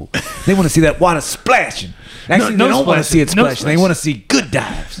pool. They want to see that water splashing. Actually, No they don't want to see it splashing. No splashing. They want to see good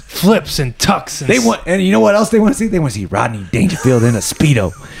dives. Flips and tucks. And And you know what else they want to see? They want to see Rodney Dangerfield in a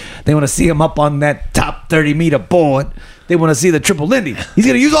Speedo. They want to see him up on that top 30-meter board. They want to see the triple Lindy. He's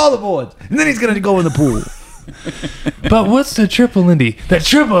going to use all the boards, and then he's going to go in the pool. But what's the triple Lindy? The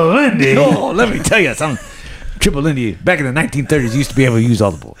triple Lindy. Oh, let me tell you something. Triple Lindy, back in the 1930s, used to be able to use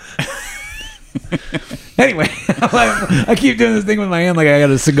all the boards. Anyway, I keep doing this thing with my hand like I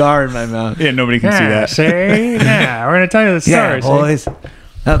got a cigar in my mouth. Yeah, nobody can see that. See? Yeah, we're going to tell you the story. Yeah, boys.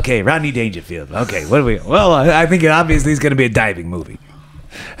 Okay, Rodney Dangerfield. Okay, what do we... Well, I think it obviously is going to be a diving movie.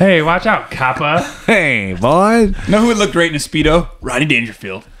 Hey, watch out, Kappa. Hey, boys. Know who would look great in a Speedo? Rodney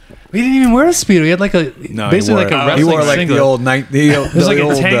Dangerfield. He didn't even wear a Speedo. He had like a... basically like a wrestling he wore like singlet. the old night. It was like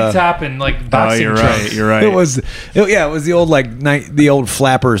a tank top and like boxing you're trunks. right. You're right. It was the old the old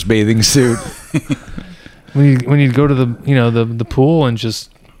flappers bathing suit. When you'd go to the pool and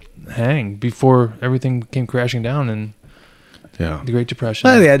just hang before everything came crashing down in Yeah, the Great Depression.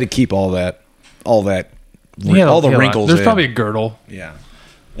 well, they had to keep all the wrinkles. There's in. probably a girdle. Yeah.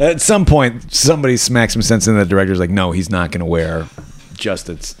 At some point, somebody smacks some sense in the director's like, no, he's not going to wear just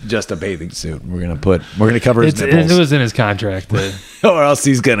a bathing suit. We're gonna cover his nipples, It was in his contract. That, or else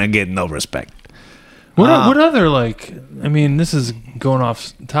he's gonna get no respect. what other I mean, this is going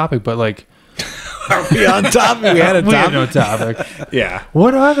off topic, but like, Are we on topic? We had a we have topic. no topic. Yeah.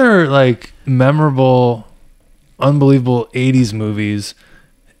 What other memorable, unbelievable '80s movies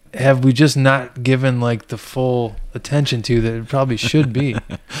have we just not given the full attention to that it probably should be?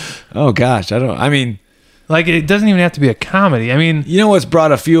 Oh gosh, I mean, it doesn't even have to be a comedy. I mean, you know what's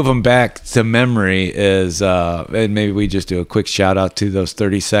brought a few of them back to memory is, and maybe we just do a quick shout out to those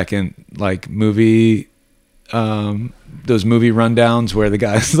 30-second movie, those movie rundowns where the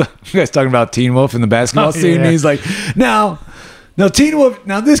guy's talking about Teen Wolf in the basketball scene, and he's like, now Teen Wolf,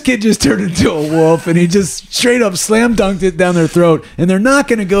 now this kid just turned into a wolf, and he just straight up slam dunked it down their throat, and they're not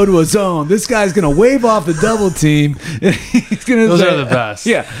going to go to a zone. This guy's going to wave off the double team. And he's going to those are the best.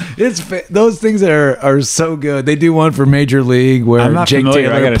 Yeah, those things are so good. They do one for Major League where I'm not Jake familiar.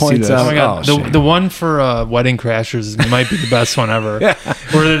 I Taylor gotta see points this. out. Oh my God. shame. The one for Wedding Crashers might be the best one ever. Yeah.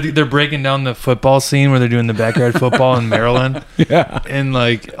 Where they're breaking down the football scene where they're doing the backyard football in Maryland. Yeah, And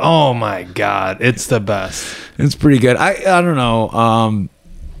oh my God, it's the best. it's pretty good. I don't know.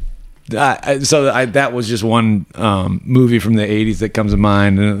 That was just one movie from the 80s that comes to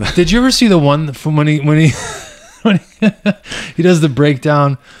mind. Did you ever see the one from when he when he does the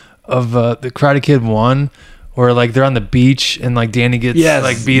breakdown of the Karate Kid 1? Or they're on the beach and Danny gets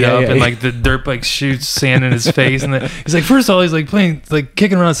beat up and the dirt shoots sand in his face, and he's first of all he's playing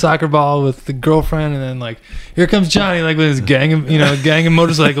kicking around a soccer ball with the girlfriend, and then here comes Johnny with his gang of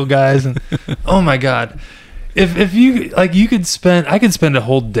motorcycle guys, and oh my God, if you I could spend a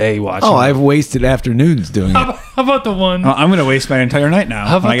whole day watching. Oh, I've wasted afternoons doing it. How about the one? I'm gonna waste my entire night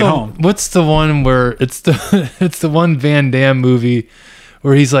now when I get home. What's the one where it's the one Van Damme movie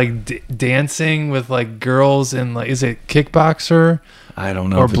where he's dancing with girls and is it Kickboxer? I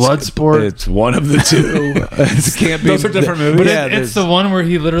don't know. Or if it's- Bloodsport? It's one of the two. It can't be. Those are different movies. But Yeah, it's the one where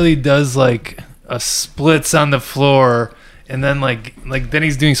he literally does a splits on the floor, and then then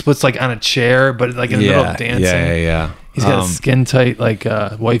he's doing splits on a chair, but in the middle of dancing. Yeah. He's got a skin tight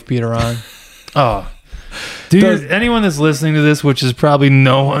wife beater on. Oh, dude! Anyone that's listening to this, which is probably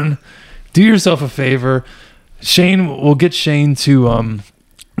no one, do yourself a favor. We'll get Shane to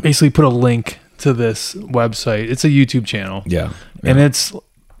basically put a link to this website. It's a YouTube channel. Yeah. And it's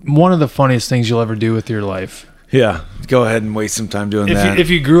one of the funniest things you'll ever do with your life. Yeah. Go ahead and waste some time doing that. If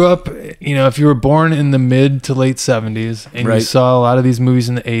you grew up, if you were born in the mid to late 70s and you Right. saw a lot of these movies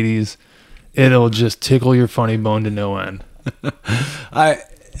in the 80s, it'll just tickle your funny bone to no end.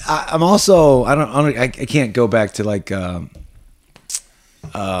 I'm also I can't go back to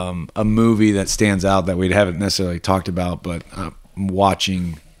a movie that stands out that we haven't necessarily talked about, but I'm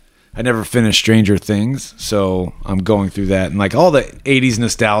watching I never finished Stranger Things, so I'm going through that, and like all the '80s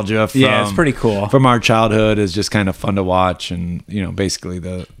nostalgia. It's pretty cool from our childhood is just kind of fun to watch, and basically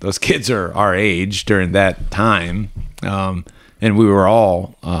those kids are our age during that time, and we were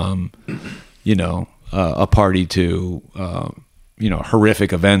all, a party to.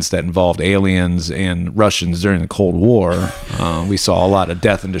 Horrific events that involved aliens and Russians during the Cold War. We saw a lot of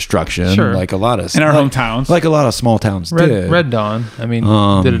death and destruction, like a lot of in our hometowns, like a lot of small towns did. Red Dawn,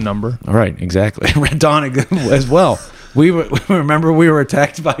 did a number. Right, exactly. Red Dawn as well. We remember we were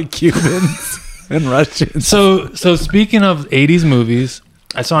attacked by Cubans and Russians. So speaking of 80s movies,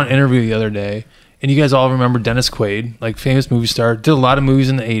 I saw an interview the other day, and you guys all remember Dennis Quaid, like famous movie star, did a lot of movies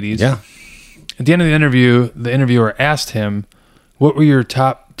in the 80s. Yeah. At the end of the interview, the interviewer asked him, what were your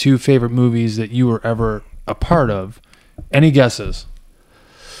top 2 favorite movies that you were ever a part of? Any guesses?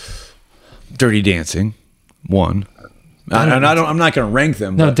 Dirty Dancing, one. I'm not going to rank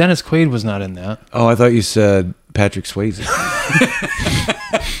them. No, but... Dennis Quaid was not in that. Oh, I thought you said Patrick Swayze.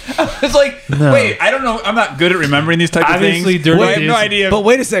 It's like, wait, I don't know. I'm not good at remembering these types of things. Dirty I have no idea. But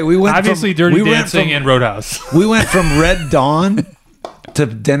wait a second. Dirty Dancing and Roadhouse. We went from Red Dawn to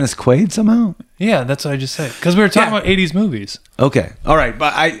Dennis Quaid somehow? Yeah, that's what I just said. Because we were talking about 80s movies. Okay. All right.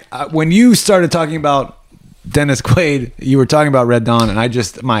 But I when you started talking about Dennis Quaid, you were talking about Red Dawn, and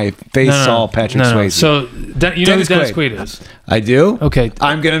my face saw Patrick Swayze. So, you know who Dennis Quaid is? I do? Okay.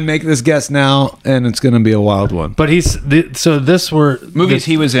 I'm going to make this guess now, and it's going to be a wild one. But he was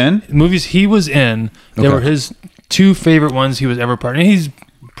in. Movies he was in, they were his 2 favorite ones he was ever part of. And he's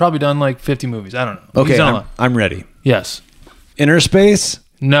probably done like 50 movies. I don't know. Okay, I'm ready. Yes. Inner Space?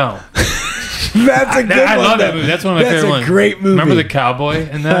 No. That's a good one. I love that movie. That's one of my favorite ones. That's a great movie. Remember the cowboy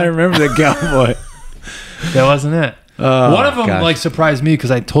in that? I remember the cowboy. That wasn't it. One of them surprised me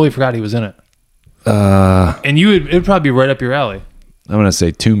because I totally forgot he was in it. And it'd probably be right up your alley. I'm going to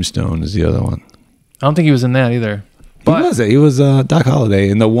say Tombstone is the other one. I don't think he was in that either. But he was Doc Holliday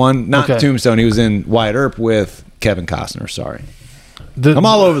in the one, not Tombstone. He was in Wyatt Earp with Kevin Costner. Sorry. I'm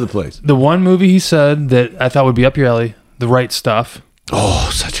all over the place. The one movie he said that I thought would be up your alley, The Right Stuff. Oh,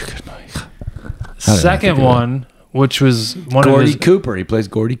 such a good movie. Second one, which was one Gordy of his... Cooper. He plays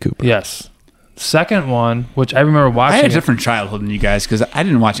Gordy Cooper. Yes. Second one, which I remember watching... I had a different childhood than you guys because I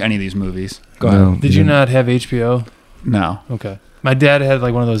didn't watch any of these movies. Go ahead. Did you not have HBO? No. Okay. My dad had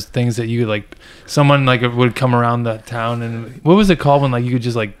like one of those things that you could like... Someone like would come around the town and... What was it called when like you could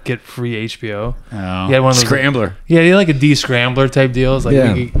just like get free HBO? Oh. He had one of those... Scrambler. Yeah, he had like a D-Scrambler type deals.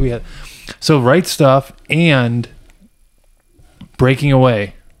 Like we had... So Right Stuff and Breaking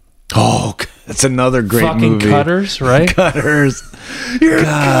Away. Oh, that's another great fucking movie. Cutters, right? Cutters.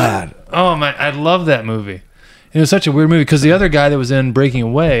 God. Oh my, I love that movie. It was such a weird movie because the other guy that was in Breaking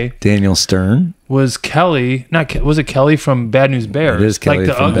Away, Daniel Stern, was Kelly. Was it Kelly from Bad News Bears? It is Kelly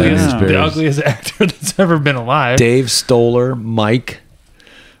like from Bad News Bears. The ugliest actor that's ever been alive. Dave Stoller, Mike.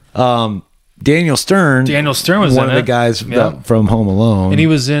 Daniel Stern. Daniel Stern was one of the guys from Home Alone, and he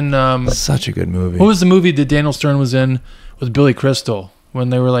was in such a good movie. What was the movie that Daniel Stern was in with Billy Crystal when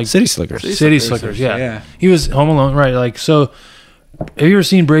they were like City Slickers? City Slickers, yeah. He was Home Alone, right? Like so. Have you ever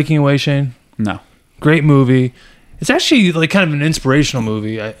seen Breaking Away, Shane? No. Great movie. It's actually like kind of an inspirational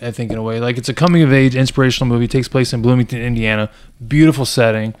movie, I think, in a way. Like it's a coming of age inspirational movie. It takes place in Bloomington, Indiana. Beautiful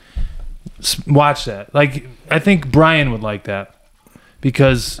setting. Watch that. Like I think Brian would like that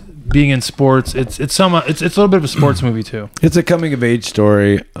because being in sports, it's a little bit of a sports movie too. It's a coming of age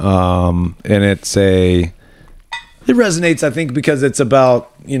story, and it resonates, I think, because it's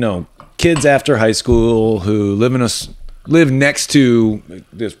about kids after high school who live next to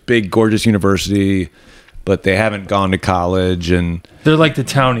this big, gorgeous university, but they haven't gone to college, and they're like the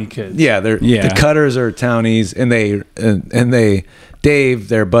townie kids. Yeah, the Cutters are townies, and Dave,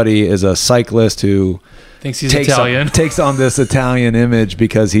 their buddy, is a cyclist who thinks he's Italian. Takes on this Italian image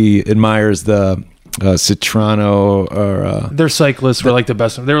because he admires the Citrano or their cyclists were like the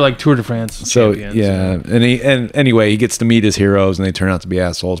best. They were like Tour de France champions. And anyway, he gets to meet his heroes, and they turn out to be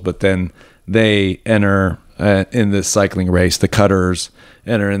assholes. But then they enter in this cycling race. The Cutters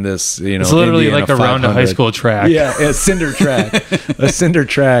enter in this. It's literally Indiana like around a high school track. Yeah, a cinder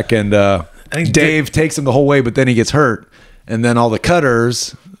track, and I think Dave takes him the whole way, but then he gets hurt, and then all the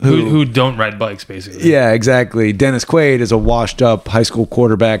Cutters. Who don't ride bikes, basically. Yeah, exactly. Dennis Quaid is a washed-up high school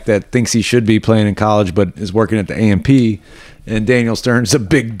quarterback that thinks he should be playing in college, but is working at the A&P. And Daniel Stern's a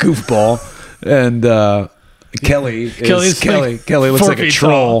big goofball. And Kelly looks like a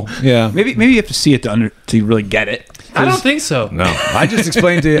troll. Tall. Yeah, maybe you have to see it to really get it. I don't think so. No, I just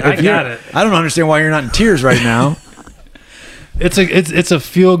explained to you. I got it. I don't understand why you're not in tears right now. It's a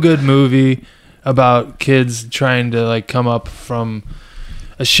feel-good movie about kids trying to like come up from.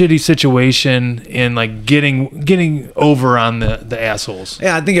 shitty situation and like getting over on the assholes.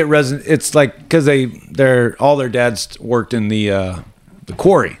 Yeah, I think it resonates. It's like because all their dads worked in the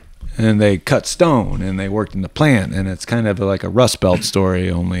quarry, and they cut stone, and they worked in the plant, and it's kind of like a Rust Belt story,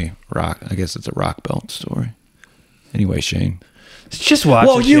 only rock. I guess it's a rock belt story. Anyway, Shane. Just watch.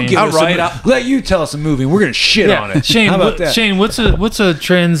 Well, it, you Shane. give us let you tell us a movie. And we're gonna shit on it. Shane, how about that? Shane, what's a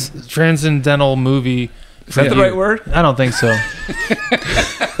transcendental movie? Is that the right word? I don't think so.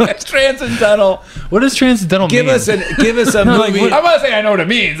 Transcendental. What does transcendental Give mean? us a movie. I'm not saying I know what it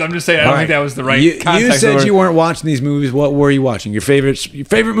means. I'm just saying I don't think that was the right context. You said you weren't watching these movies. What were you watching? Your favorite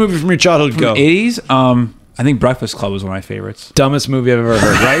movie from your childhood? Go. 80s. I think Breakfast Club was one of my favorites. Dumbest movie I've ever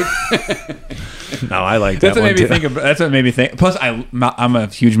heard. Right? No, I like that. That's what made me think. Plus, I'm a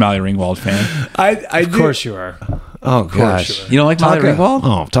huge Molly Ringwald fan. Of course you are. Oh gosh, You don't like Molly Ringwald?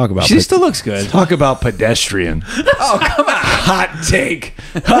 Oh, talk about. She still looks good. Talk about pedestrian. Oh, come on. Hot take.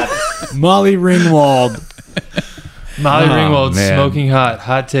 Molly Ringwald. Molly Ringwald man. smoking hot.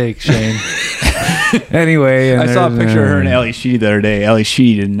 Hot take, Shane. Anyway, I saw a picture of her and Ali Sheedy the other day. Ali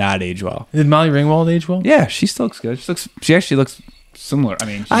Sheedy did not age well. Did Molly Ringwald age well? Yeah, she still looks good. She actually looks similar. I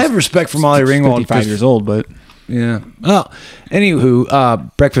mean, I have respect for Molly Ringwald. 55 years old, but yeah. Well,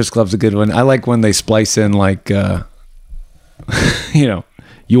 anywho, Breakfast Club's a good one. I like when they splice in like,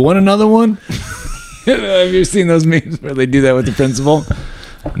 you want another one? Have you seen those memes where they do that with the principal?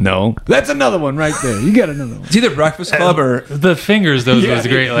 No, that's another one right there. You got another one. it's either Breakfast Club or The fingers, those was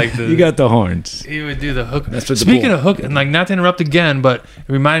great. Like You got the horns. he would do the hook. That's what the Speaking bull- of hook, and like not to interrupt again, but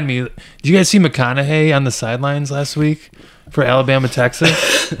it reminded me. Did you guys see McConaughey on the sidelines last week for Alabama,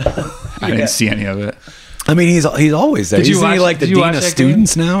 Texas? I didn't see any of it. I mean, he's always there. Did you Isn't he watch- like the did you dean watch of that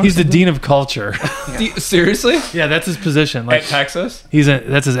students game? now? He's the dean of culture. Seriously? Yeah, that's his position. Like At Texas?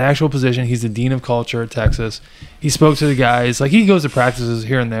 that's his actual position. He's the dean of culture at Texas. He spoke to the guys. Like he goes to practices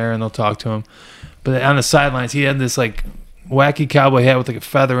here and there, and they'll talk to him. But on the sidelines, he had this like wacky cowboy hat with like a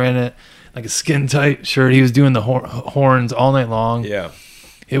feather in it, like a skin tight shirt. He was doing the horns all night long. Yeah.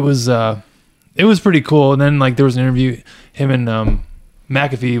 It was pretty cool. And then like there was an interview. Him and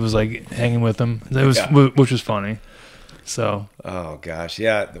McAfee was like hanging with him. It was which was funny. So. Oh gosh,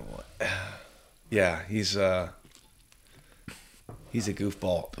 yeah. He's a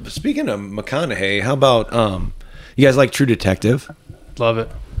goofball. But speaking of McConaughey, how about you guys like True Detective? Love it.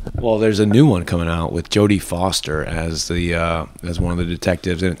 Well, there's a new one coming out with Jodie Foster as as one of the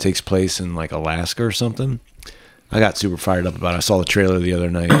detectives, and it takes place in like Alaska or something. I got super fired up about it. I saw the trailer the other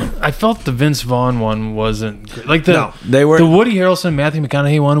night. I felt the Vince Vaughn one wasn't great. Like No, they were the Woody Harrelson, Matthew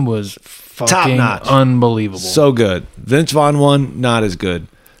McConaughey one was fucking top-notch. unbelievable. so good. Vince Vaughn one, not as good.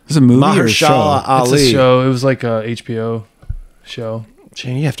 Is it a movie or a show? Mahershala It's Ali. a show. It was like a HBO show.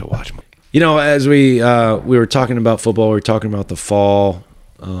 Shane, you have to watch them. You know, as we were talking about football, we were talking about the fall.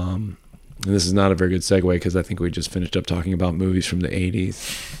 And this is not a very good segue because I think we just finished up talking about movies from the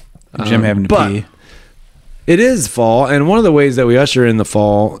 80s. Jim having to but pee. It is fall, and one of the ways that we usher in the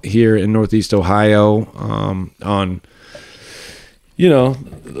fall here in Northeast Ohio on,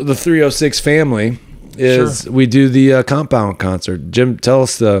 the 306 family is we do the compound concert. Jim, tell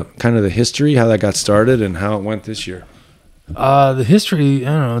us the kind of the history, how that got started, and how it went this year. The history,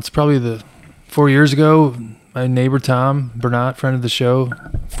 I don't know. It's probably 4 years ago. My neighbor Tom Burnett, friend of the show,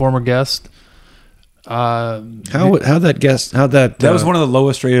 former guest. That was one of the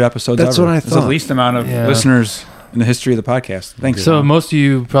lowest rated episodes That's ever. what I It's the thought. least amount of Yeah. listeners in the history of the podcast. Thanks. So Tom. most of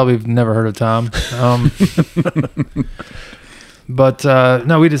you probably have never heard of Tom. But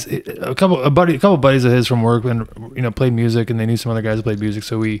no, we just a couple buddies of his from work and played music, and they knew some other guys that played music,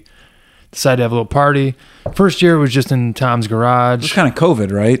 so we decided to have a little party. First year was just in Tom's it was garage. kind of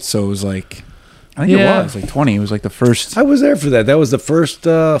COVID, right? So it was like, I think Yeah. it was like 20. It was like the first. I was there for that. That was the first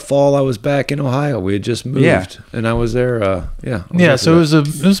fall I was back in Ohio. We had just moved, Yeah. and I was there. Yeah, so it was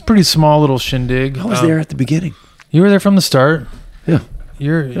a pretty small little shindig. I was there at the beginning. You were there from the start. Yeah.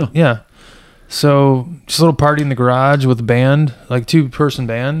 Yeah. So just a little party in the garage with a band, like 2-person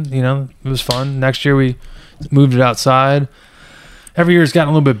band. It was fun. Next year we moved it outside. Every year it's gotten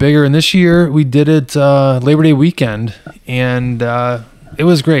a little bit bigger, and this year we did it Labor Day weekend, and it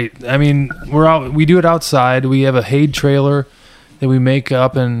was great. I mean, we do it outside. We have a hay trailer that we make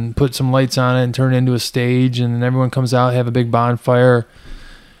up and put some lights on it and turn it into a stage, and then everyone comes out, have a big bonfire.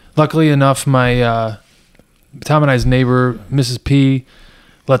 Luckily enough, my Tom and I's neighbor, Mrs. P,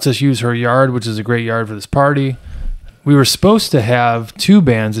 lets us use her yard, which is a great yard for this party. We were supposed to have 2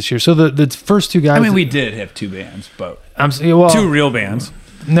 bands this year. So the first 2 guys... I mean, we did have 2 bands, but I'm saying, well, 2 real bands.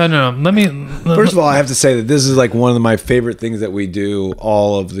 No. First of all, I have to say that this is like one of my favorite things that we do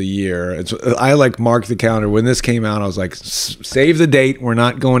all of the year. I like mark the calendar. When this came out, I was like, save the date. We're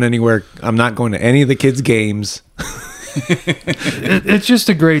not going anywhere. I'm not going to any of the kids' games. It's just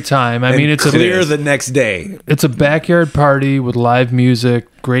a great time. I mean, it's clear the next day. It's a backyard party with live music,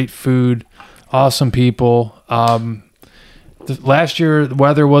 great food, awesome people. Last year the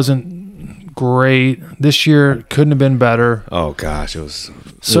weather wasn't great. This year couldn't have been better. Oh gosh, it was.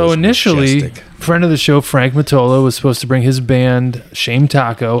 So initially, friend of the show Frank Matola was supposed to bring his band Shame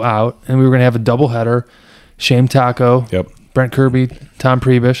Taco out, and we were going to have a doubleheader. Shame Taco. Yep. Brent Kirby, Tom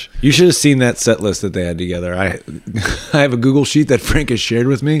Prebish. You should have seen that set list that they had together. I have a Google sheet that Frank has shared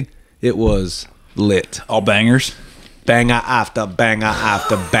with me. It was lit. All bangers. Banger after banger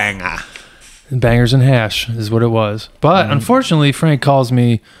after banger. Bangers and hash is what it was. But unfortunately, Frank calls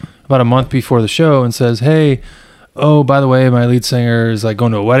me about a month before the show and says, hey, oh, by the way, my lead singer is like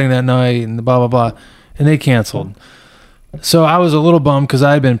going to a wedding that night and blah, blah, blah. And they canceled. So I was a little bummed because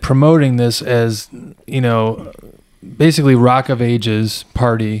I had been promoting this as, basically Rock of Ages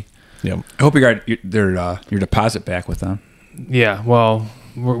party. Yep. I hope you got your deposit back with them. Yeah, well,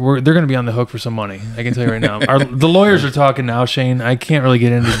 they're going to be on the hook for some money. I can tell you right now. The lawyers are talking now, Shane. I can't really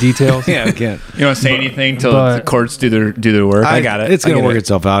get into details. Yeah, I can't. You don't say anything till the courts do their work. I got it. It's going to work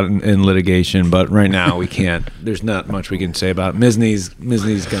itself out in litigation, but right now we can't. There's not much we can say about it. Misney's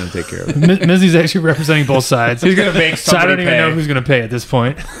going to take care of it. Misney's actually representing both sides. He's going to make so I don't pay. even know who's going to pay at this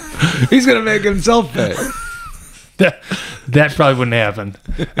point. He's going to make himself pay. That probably wouldn't happen.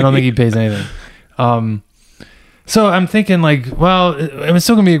 I don't think he pays anything. So I'm thinking like, well, it's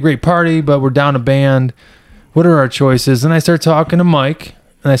still going to be a great party, but we're down a band. What are our choices? And I start talking to Mike,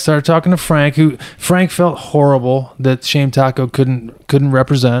 and I started talking to Frank, who Frank felt horrible that Shame Taco couldn't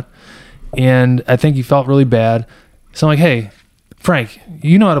represent. And I think he felt really bad. So I'm like, hey, Frank,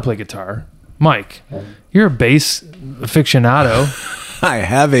 you know how to play guitar. Mike, you're a bass aficionado. I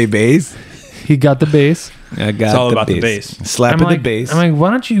have a bass. He got the bass. It's all about the bass. Slapping the bass. I'm like, why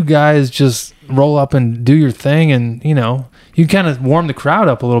don't you guys just roll up and do your thing, and you kind of warm the crowd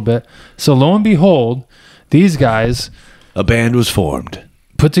up a little bit. So lo and behold, these guys, a band was formed,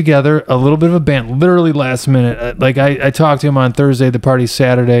 put together a little bit of a band, literally last minute. Like I talked to him on Thursday, the party's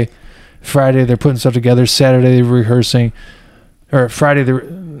Saturday, Friday they're putting stuff together, Saturday they're rehearsing, or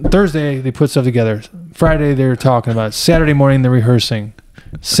Thursday they put stuff together, Friday they're talking about it. Saturday morning they're rehearsing,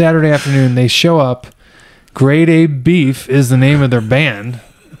 Saturday afternoon they show up. Grade A Beef is the name of their band.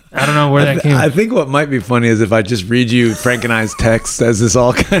 I don't know where that came from. I think what might be funny is if I just read you Frank and I's text as this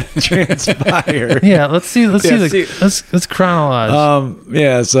all kind of transpired. Yeah, let's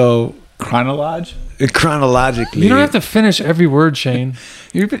chronologize. So chronologically. You don't have to finish every word, Shane.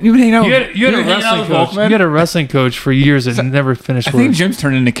 You've been hanging out. You had a wrestling coach. You had a wrestling coach for years and never finished. I think Jim's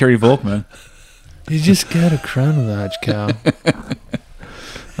turned into Kerry Volkman. You just got a chronologize, Cal.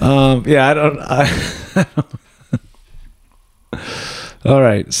 I don't. All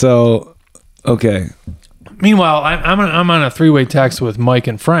right. So, okay. Meanwhile, I'm on a 3-way text with Mike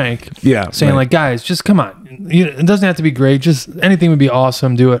and Frank. Yeah. Saying like, guys, just come on. It doesn't have to be great. Just anything would be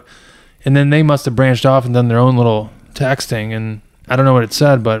awesome. Do it. And then they must have branched off and done their own little texting. And I don't know what it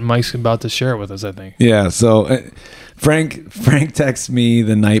said, but Mike's about to share it with us, I think. Yeah. So Frank texts me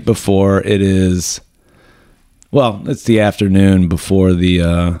the night before. It is. Well, it's the afternoon before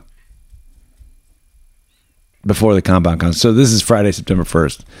the compound concert. So this is Friday, September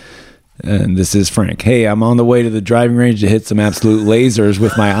 1st. And this is Frank. Hey, I'm on the way to the driving range to hit some absolute lasers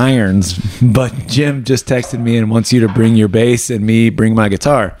with my irons. But Jim just texted me and wants you to bring your bass and me bring my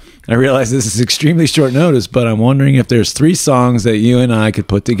guitar. I realize this is extremely short notice, but I'm wondering if there's 3 songs that you and I could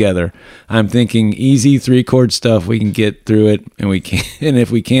put together. I'm thinking easy 3-chord stuff. We can get through it, and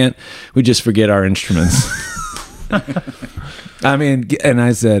if we can't, we just forget our instruments. And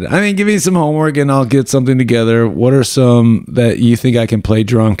I said, give me some homework and I'll get something together. What are some that you think I can play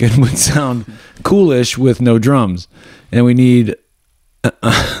drunk and would sound coolish with no drums? And we need,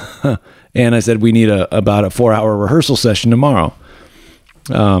 and I said, we need about a 4-hour rehearsal session tomorrow.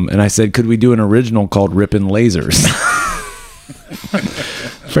 And I said, could we do an original called Rippin' Lasers?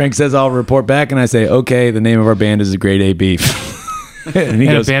 Frank says, I'll report back. And I say, okay, the name of our band is Grade A Beef. and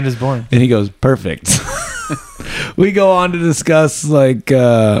a band is born. And he goes, perfect. We go on to discuss what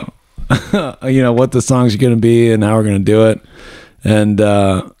the songs are going to be and how we're going to do it. And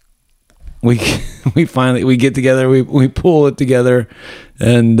we finally get together, we pull it together,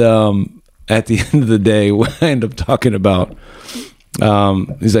 and at the end of the day, we end up talking about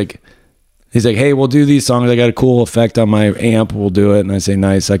he's like, hey, we'll do these songs. I got a cool effect on my amp. We'll do it. And I say,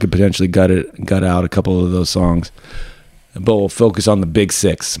 nice. I could potentially gut out a couple of those songs. but we'll focus on the Big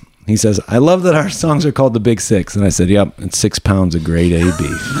Six. He says, I love that our songs are called the Big Six. And I said, yep, it's 6 pounds of grade A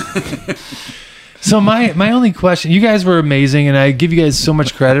beef. So my only question, you guys were amazing, and I give you guys so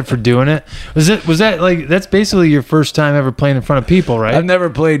much credit for doing it. Was that like, that's basically your first time ever playing in front of people, right? I've never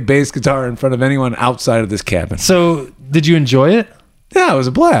played bass guitar in front of anyone outside of this cabin. So did you enjoy it? Yeah, it was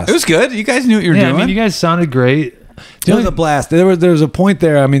a blast. It was good. You guys knew what you were doing. I mean, you guys sounded great. It was a blast. There was a point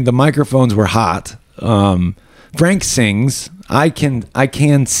there. I mean, the microphones were hot. Frank sings. I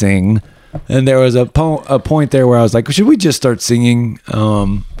can sing. And there was a point there where I was like, should we just start singing?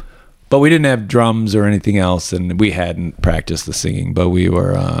 But we didn't have drums or anything else, and we hadn't practiced the singing. But we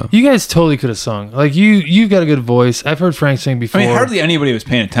were. You guys totally could have sung. Like you've got a good voice. I've heard Frank sing before. I mean, hardly anybody was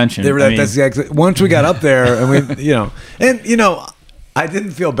paying attention. That's exactly. Once we got up there, and we, I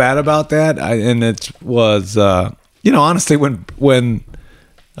didn't feel bad about that. And it was, honestly, when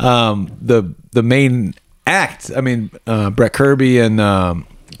the main act, I mean, Brett Kirby and Tommy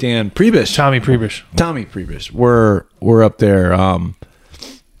Prebish were up there.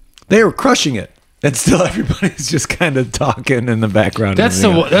 They were crushing it, and still everybody's just kind of talking in the background. That's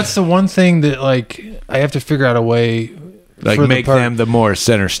the one thing that like I have to figure out a way, like make them the more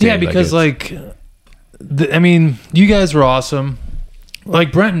center stage. Yeah, because I mean, you guys were awesome.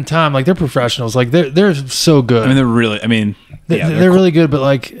 Like Brent and Tom, like they're professionals. Like they're so good. I mean, they're really. I mean, they're really good. But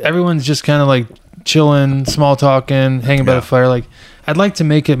like everyone's just kind of like chilling, small talking, hanging by the fire. Like I'd like to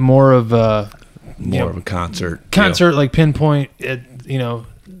make it more of a concert, like pinpoint it.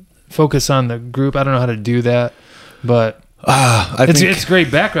 Focus on the group. I don't know how to do that, but it's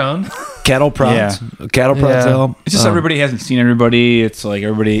great background. Cattle prods. Help. It's just everybody hasn't seen everybody. It's like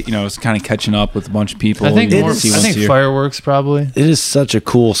everybody, is kind of catching up with a bunch of people. I think fireworks probably. It is such a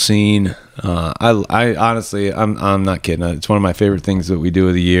cool scene. I honestly, I'm not kidding. It's one of my favorite things that we do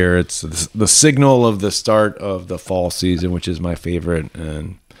of the year. It's the signal of the start of the fall season, which is my favorite.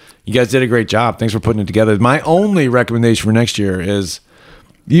 And you guys did a great job. Thanks for putting it together. My only recommendation for next year is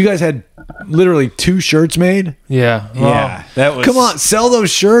you guys had literally 2 shirts made. Yeah. Yeah. That was. Come on, sell those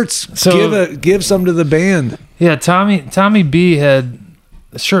shirts. So, give some to the band. Yeah, Tommy B had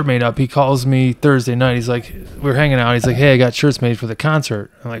a shirt made up. He calls me Thursday night. He's like, we're hanging out. He's like, hey, I got shirts made for the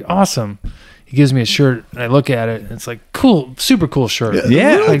concert. I'm like, awesome. He gives me a shirt, and I look at it, and it's like, cool, super cool shirt.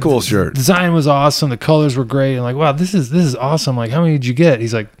 Yeah, really cool shirt. Design was awesome. The colors were great. I'm like, wow, this is awesome. Like, how many did you get?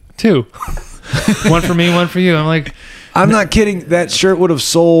 He's like, 2. One for me, one for you. I'm like, I'm not kidding. That shirt would have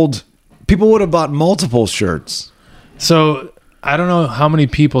sold. People would have bought multiple shirts. So I don't know how many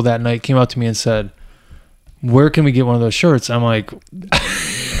people that night came up to me and said, where can we get one of those shirts? I'm like,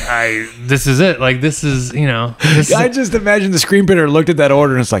 this is it. Like, this is, I just imagine the screen printer looked at that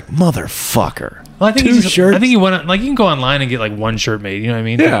order and it's like, motherfucker. Well, I think 2 shirts. I think you went like, you can go online and get like 1 shirt made. You know what I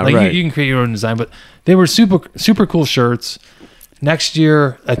mean? Yeah, like right. You can create your own design, but they were super, super cool shirts. Next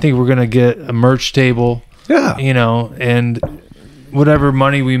year, I think we're going to get a merch table. Yeah. And whatever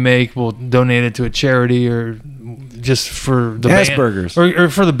money we make, we'll donate it to a charity or just for the Asperger's band or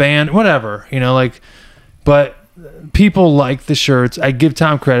for the band, whatever, but people like the shirts. I give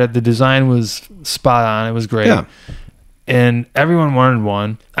Tom credit. The design was spot on. It was great. Yeah. And everyone wanted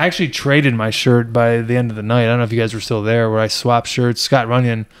one. I actually traded my shirt by the end of the night. I don't know if you guys were still there, where I swapped shirts. Scott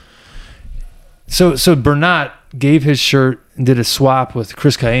Runyon. So Bernat gave his shirt and did a swap with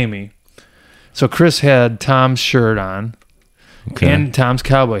Chris Kaimi. So Chris had Tom's shirt on and Tom's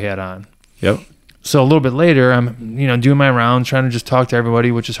cowboy hat on. Yep. So a little bit later, I'm, doing my rounds, trying to just talk to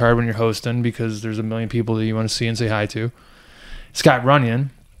everybody, which is hard when you're hosting because there's a million people that you want to see and say hi to. Scott Runyon,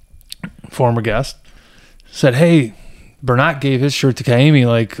 former guest, said, hey, Bernat gave his shirt to Kaimi.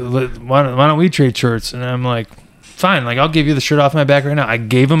 Like, why don't we trade shirts? And I'm like, fine. Like, I'll give you the shirt off my back right now. I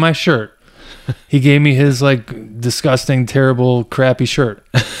gave him my shirt. He gave me his like disgusting, terrible, crappy shirt,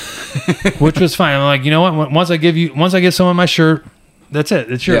 which was fine. I'm like, you know what? Once I give someone my shirt, that's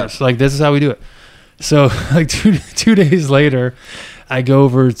it. It's yours. Yeah. Like, this is how we do it. So like two days later, I go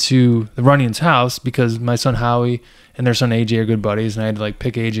over to the Runyon's house because my son Howie and their son AJ are good buddies, and I had to like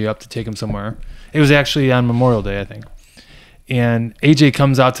pick AJ up to take him somewhere. It was actually on Memorial Day, I think. And AJ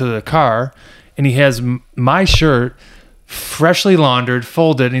comes out to the car, and he has my shirt freshly laundered,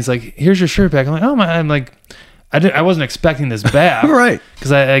 folded, and he's like, here's your shirt back. I'm like, oh my, I wasn't expecting this back. Right.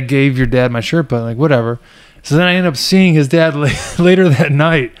 Because I gave your dad my shirt, but like, whatever. So then I ended up seeing his dad later that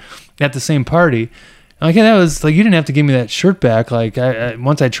night at the same party. I'm like, yeah, that was like, you didn't have to give me that shirt back. Like, I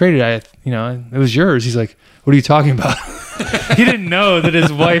once I traded, it was yours. He's like, what are you talking about? He didn't know that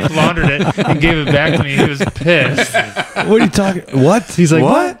his wife laundered it and gave it back to me. He was pissed. What are you talking? What? He's like,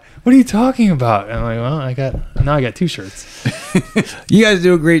 what? What are you talking about? And I'm like, well, I got 2 shirts. You guys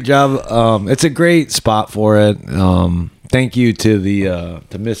do a great job. It's a great spot for it. thank you to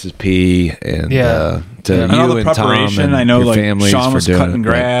Mrs. P and to And all you the and Tom preparation. and I know, your like families Sean for was doing cutting it.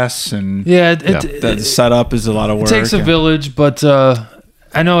 grass, and the the setup is a lot of work. It takes a village, but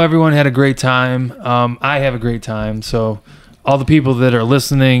I know everyone had a great time. I have a great time. So all the people that are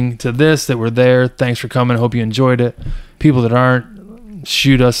listening to this that were there, thanks for coming. Hope you enjoyed it. People that aren't,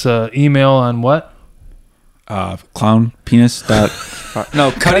 shoot us an email on what? Clown penis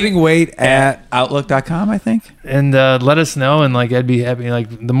no cutting weight at outlook.com, I think, and let us know, and like I'd be happy. Like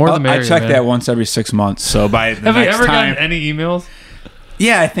the more the merrier. I check man. that once every 6 months. So by the have you next ever time, gotten any emails?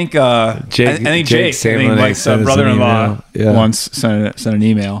 Yeah, I think Jake Mike's brother-in-law once sent an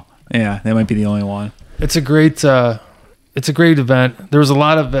email. Yeah, that might be the only one. It's a great event. There was a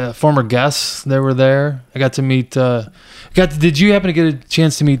lot of former guests that were there. I got to meet. Did you happen to get a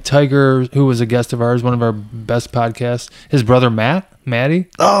chance to meet Tiger, who was a guest of ours, one of our best podcasts? His brother Matty.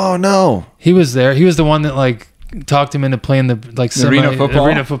 Oh no, he was there. He was the one that like talked him into playing the arena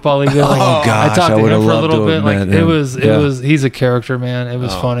football league. Like, oh gosh, I talked to him for a little bit. Like him. it was. He's a character, man. It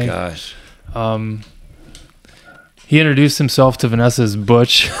was funny. Gosh. He introduced himself to Vanessa as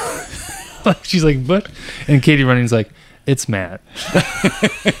Butch. She's like, Butch, and Katie Running's like, it's Matt.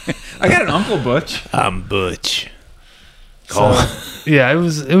 I got an Uncle Butch. I'm Butch. So, yeah, it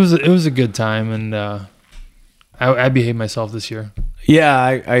was a good time, and I behaved myself this year. Yeah,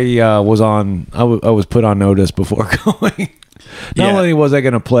 I was put on notice before going. Not only was I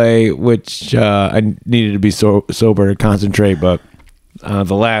going to play, which I needed to be sober to concentrate, but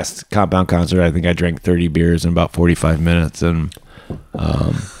the last Compound concert, I think I drank 30 beers in about 45 minutes, and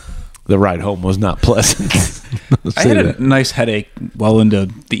the ride home was not pleasant. I had a nice headache well into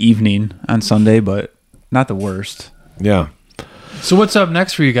the evening on Sunday, but not the worst. Yeah. So what's up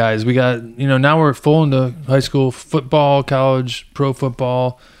next for you guys? We got, now we're full into high school football, college, pro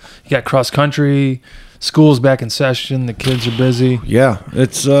football. You got cross country, school's back in session. The kids are busy. Yeah,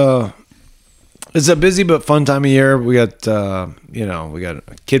 it's a busy but fun time of year. We got we got a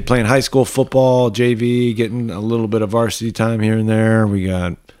kid playing high school football, JV, getting a little bit of varsity time here and there. We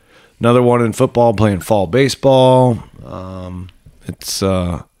got another one in football playing fall baseball.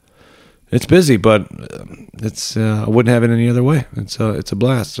 It's busy, but I wouldn't have it any other way. It's a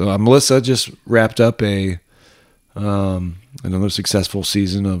blast. So Melissa just wrapped up another successful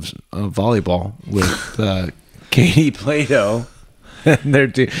season of volleyball with Katie Plato.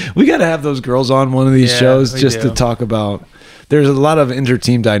 We got to have those girls on one of these shows just to talk about. There's a lot of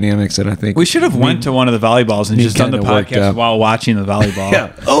inter-team dynamics that I think we should have went to one of the volleyballs and just done the podcast while watching the volleyball.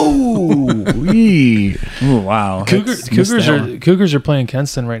 Yeah. Oh, wow. Cougars are playing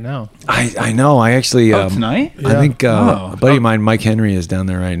Kenston right now. I know. I actually tonight. I think a buddy of mine, Mike Henry, is down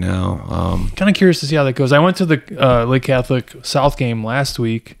there right now. Kind of curious to see how that goes. I went to the Lake Catholic South game last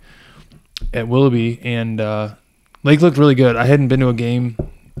week at Willoughby, and Lake looked really good. I hadn't been to a game.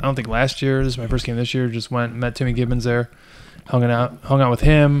 I don't think last year. This is my first game this year. Just met Timmy Gibbons there. Hung out with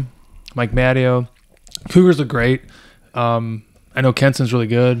him, Mike Matteo. Cougars look great. I know Kenston's really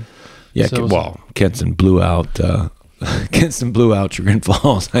good. Yeah, Kenston blew out Chagrin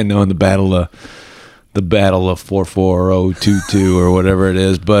Falls. I know in the battle of 44022 or whatever it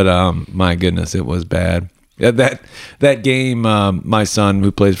is. But my goodness, it was bad. That game, my son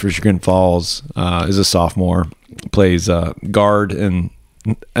who plays for Chagrin Falls is a sophomore, plays guard and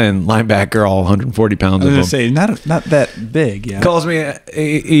linebacker, all 140 pounds. I was going to say, not that big. Yeah. Calls me.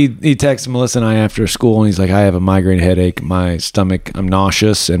 He texts Melissa and I after school, and he's like, "I have a migraine headache, my stomach, I'm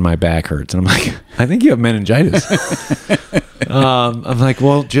nauseous, and my back hurts." And I'm like, "I think you have meningitis." I'm like,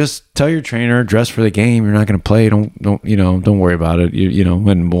 "Well, just tell your trainer, dress for the game. You're not going to play. Don't worry about it.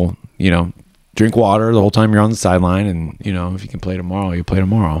 And we'll drink water the whole time you're on the sideline, and if you can play tomorrow, you play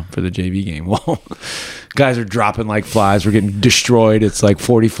tomorrow for the JV game." Well, guys are dropping like flies. We're getting destroyed. It's like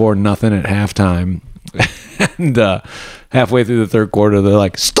 44-0 at halftime, and halfway through the third quarter, they're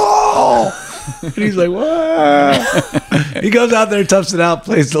like, "Stall!" And he's like, "What?" He goes out there, toughs it out,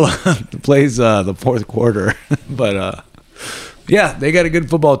 plays the fourth quarter. But yeah, they got a good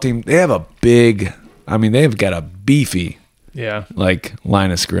football team. They have they've got a beefy. Yeah, like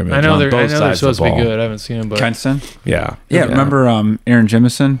line of scrimmage. I know they're sides supposed of the to be ball. good. I haven't seen them, but Kenston. Yeah. Remember Aaron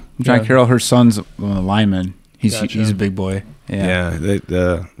Jemison, John Carroll? Her son's one of the linemen. He's a big boy. Yeah.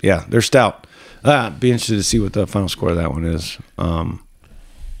 They're stout. Be interested to see what the final score of that one is.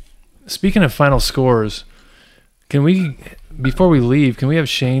 Speaking of final scores, can we, before we leave, can we have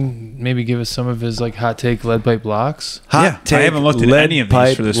Shane maybe give us some of his hot take lead pipe blocks? I haven't looked at any of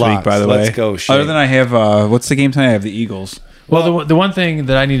these for this week, by the way. Let's go, Shane. Other than I have, what's the game tonight? I have the Eagles. Well, the one thing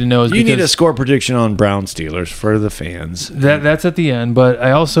that I need to know is you need a score prediction on Brown Steelers for the fans. That's at the end, but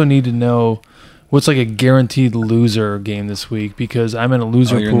I also need to know what's like a guaranteed loser game this week, because I'm in a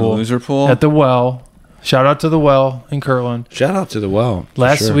loser you're pool. in the loser pool? At the Well. Shout out to the Well in Kirtland. Shout out to the Well.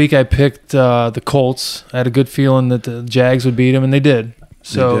 Last week I picked the Colts. I had a good feeling that the Jags would beat them, and they did.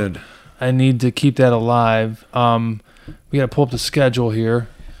 So They did. I need to keep that alive. We got to pull up the schedule here.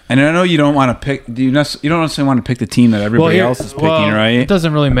 And I know you don't want to pick. You don't necessarily want to pick the team that everybody else is picking, right? It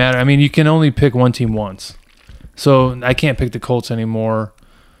doesn't really matter. I mean, you can only pick one team once, so I can't pick the Colts anymore.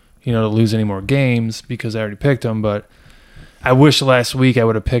 To lose any more games because I already picked them. But I wish last week I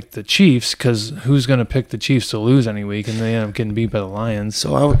would have picked the Chiefs, because who's going to pick the Chiefs to lose any week, and they end up getting beat by the Lions.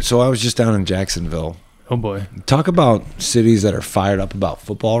 So I was just down in Jacksonville. Oh boy! Talk about cities that are fired up about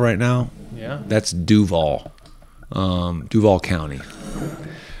football right now. Yeah, That's Duval, Duval County.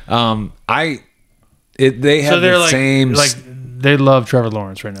 They have the same. They love Trevor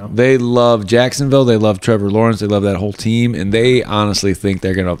Lawrence right now. They love Jacksonville. They love Trevor Lawrence. They love that whole team, and they honestly think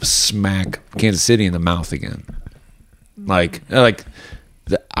they're going to smack Kansas City in the mouth again. That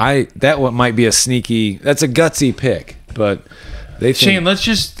one might be a sneaky. That's a gutsy pick, but they think, Shane, let's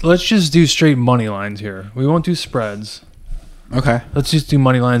just do straight money lines here. We won't do spreads. Okay. Let's just do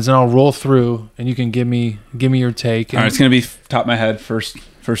money lines, and I'll roll through, and you can give me your take. All right, it's going to be top of my head first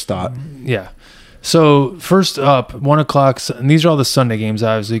thought. Yeah. So first up, 1:00, and these are all the Sunday games,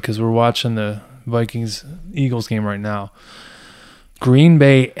 obviously, because we're watching the Vikings-Eagles game right now. Green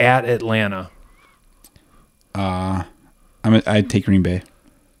Bay at Atlanta. I'd take Green Bay.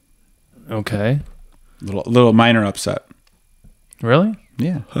 Okay. Little minor upset. Really?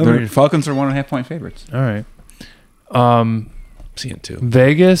 Yeah. The Falcons are 1.5 point favorites. All right. seeing two.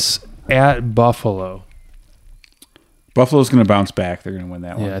 Vegas at Buffalo. Buffalo's going to bounce back. They're going to win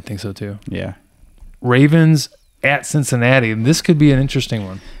that one. Yeah, I think so too. Yeah. Ravens at Cincinnati. This could be an interesting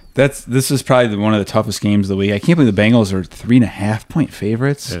one. This is probably one of the toughest games of the week. I can't believe the Bengals are 3.5 point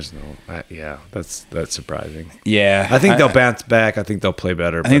favorites. There's no, that's surprising. Yeah, I think they'll bounce back. I think they'll play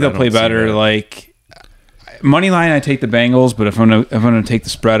better. I think they'll play better. Like money line, I take the Bengals, but if I'm gonna take the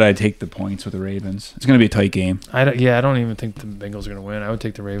spread, I take the points with the Ravens. It's gonna be a tight game. I don't even think the Bengals are gonna win. I would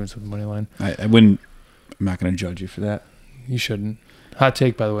take the Ravens with the money line. I wouldn't. I'm not gonna judge you for that. You shouldn't. Hot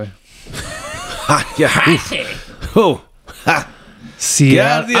take, by the way. Yeah. Oh.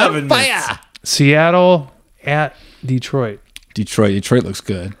 Seattle, Seattle at Detroit. Detroit looks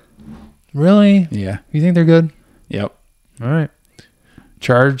good. Really? Yeah. You think they're good? Yep. All right.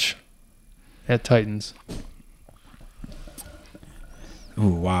 Charge at Titans. Oh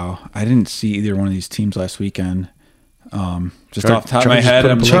wow! I didn't see either one of these teams last weekend. Just off the top of my head,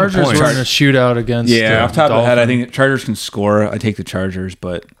 Chargers were in a shootout against. Off the top of the head, I think Chargers can score. I take the Chargers,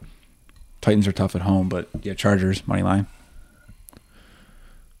 but Titans are tough at home. But yeah, Chargers money line.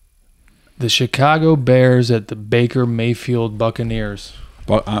 The Chicago Bears at the Baker Mayfield Buccaneers.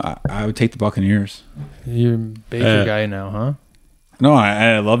 I would take the Buccaneers. You're a Baker guy now, huh? No,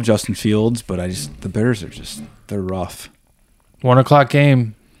 I love Justin Fields, but the Bears are they're rough. 1:00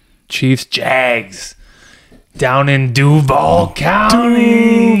 game. Chiefs Jags down in Duval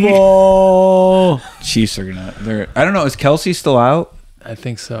County. Duval. Chiefs are gonna. I don't know. Is Kelsey still out? I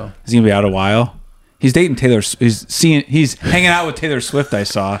think so. He's gonna be out a while. He's dating Taylor. He's hanging out with Taylor Swift. I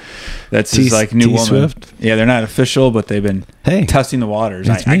saw. That's his new woman. Swift? Yeah, they're not official, but they've been testing the waters.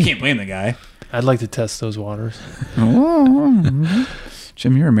 I can't blame the guy. I'd like to test those waters.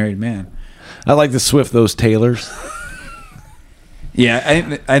 Jim, you're a married man. I like to Swift those Taylors.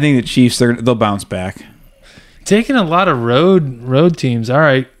 Yeah, I think the Chiefs they'll bounce back. Taking a lot of road teams. All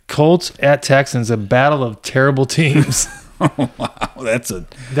right, Colts at Texans, a battle of terrible teams. Oh, wow, that's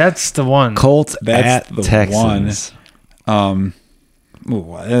the one. Colts that's at the Texans. One. I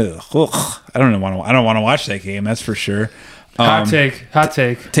don't want to watch that game. That's for sure. Hot take.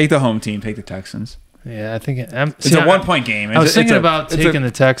 Take the home team. Take the Texans. Yeah, I think it's a 1-point game. I was thinking about taking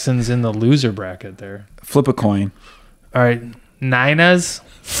the Texans in the loser bracket there. Flip a coin. All right, Niners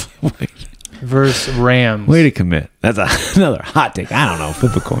versus Rams. Way to commit. That's another hot take. I don't know.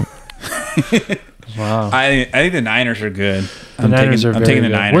 Flip a coin. Wow. I think the Niners are good. I'm taking the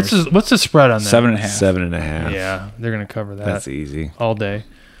Niners. What's the spread on that? 7.5. 7.5. Yeah, they're gonna cover that. That's easy. All day.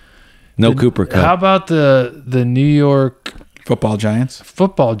 No Cooper Cup. How about the New York football Giants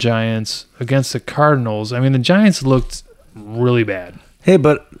against the Cardinals? I mean, the Giants looked really bad. Hey,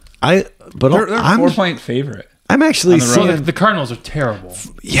 they're a 4-point favorite. I'm actually seeing the Cardinals are terrible.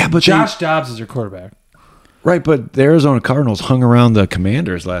 Yeah, but Josh Dobbs is their quarterback. Right, but the Arizona Cardinals hung around the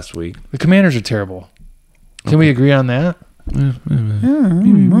Commanders last week. The Commanders are terrible. Can we agree on that? All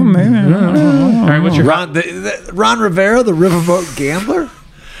right, what's your Ron Rivera, the Riverboat Gambler?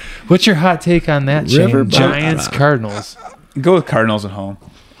 What's your hot take on that, Shane? Giants, Cardinals. Go with Cardinals at home.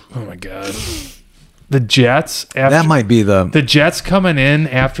 Oh my God. The Jets. That might be the Jets coming in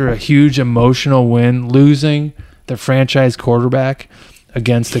after a huge emotional win, losing their franchise quarterback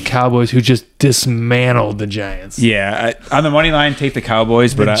against the Cowboys, who just dismantled the Giants. Yeah, on the money line, take the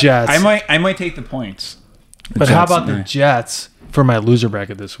Cowboys, but Jets. I might take the points. But how about the Jets for my loser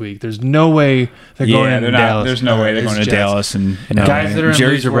bracket this week? There's no way they're going into Dallas. There's no way they're going to Dallas and guys that are in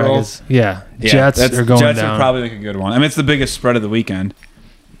Jerry's loser world. brackets. Yeah, Jets are going Jets down. are probably like a good one. I mean, it's the biggest spread of the weekend.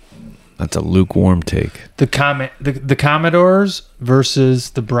 That's a lukewarm take. The Commodores versus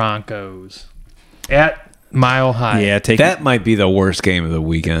the Broncos at Mile High. Yeah, that might be the worst game of the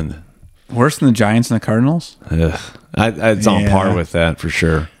weekend. Worse than the Giants and the Cardinals? Ugh. It's on par with that for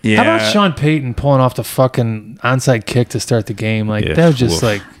sure. Yeah. How about Sean Payton pulling off the fucking onside kick to start the game? Like that was just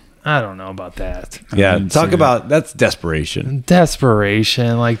like, I don't know about that. Yeah, talk about that's desperation.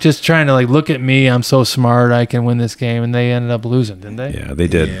 Desperation, like just trying to like look at me. I'm so smart. I can win this game, and they ended up losing, didn't they? Yeah, they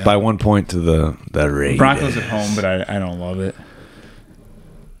did by 1 point to the Raiders. Broncos at home, but I don't love it.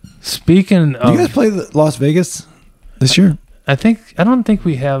 Speaking of, you guys play Las Vegas this year? I don't think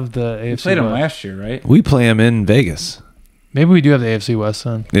we have the AFC. We played them West. last year, right? We play them in Vegas. Maybe we do have the AFC West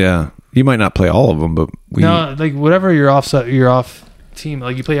then. Yeah, you might not play all of them, but we. No, like whatever you're off team.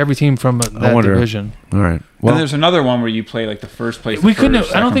 Like you play every team from that division. All right. Well, and there's another one where you play like the first place. We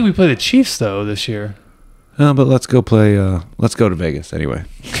couldn't. I don't think we play the Chiefs though this year. No, but let's go play. Let's go to Vegas anyway.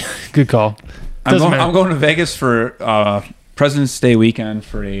 Good call. I'm going to Vegas for President's Day weekend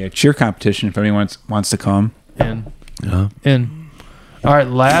for a cheer competition. If anyone wants to come. In. All right,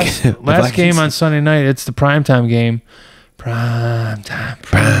 last game on Sunday night. It's the primetime game. Prime time.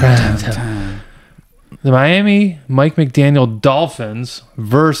 The Miami Mike McDaniel Dolphins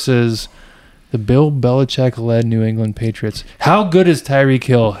versus the Bill Belichick-led New England Patriots. How good is Tyreek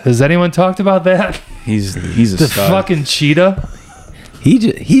Hill? Has anyone talked about that? He's a the stud. fucking cheetah. He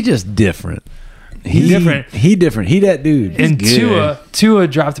just different. He different. He different. He that dude. And Tua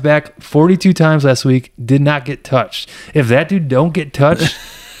dropped back 42 times last week. Did not get touched. If that dude don't get touched,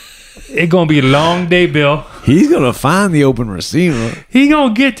 it's gonna be a long day, Bill. He's gonna find the open receiver. He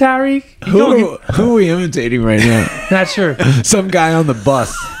gonna get Tyreek. Who are we imitating right now? Not sure. Some guy on the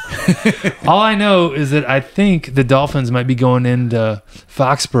bus. All I know is that I think the Dolphins might be going into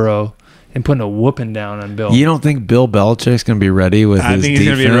Foxborough and putting a whooping down on Bill. You don't think Bill Belichick's going to be ready with his defense? I think he's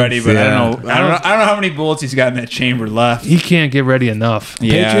going to be ready, but I don't know. I don't know how many bullets he's got in that chamber left. He can't get ready enough.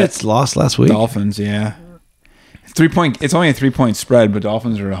 Yeah. Patriots lost last week. Dolphins, yeah. 3 point. It's only a 3-point spread, but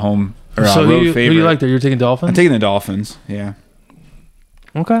Dolphins are a home or so a road favorite. Who do you like there? You're taking Dolphins? I'm taking the Dolphins. Yeah.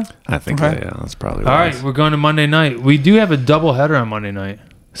 Okay. I think that's probably all right. We're going to Monday night. We do have a doubleheader on Monday night.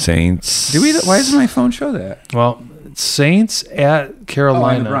 Saints. Do we? Why doesn't my phone show that? Well, Saints at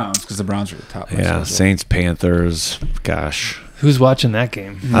Carolina. And the Browns, because the Browns are the top. Yeah, Saints, Panthers. Gosh. Who's watching that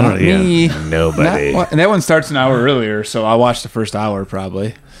game? I don't know. Me. Nobody. And that one starts an hour earlier, so I'll watch the first hour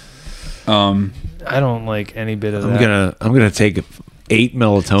probably. I don't like any bit of that. I'm gonna take 8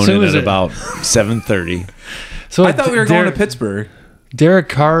 melatonin at about 7:30. So I thought we were going to Pittsburgh. Derek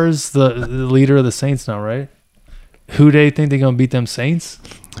Carr's the leader of the Saints now, right? Who they think they're gonna beat them Saints?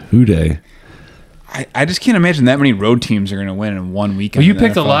 Who day? I just can't imagine that many road teams are going to win in one weekend. Well, you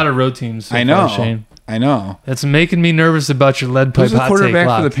picked a lot of road teams. So I know, far, Shane. I know. That's making me nervous about your lead pipe. Who's the hot quarterback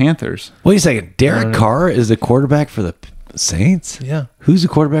take for the lock. Panthers? Wait a second. Derek Carr is the quarterback for the Saints? Yeah. Who's the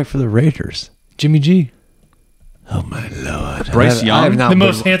quarterback for the Raiders? Jimmy G. Oh my Lord. Bryce Young, the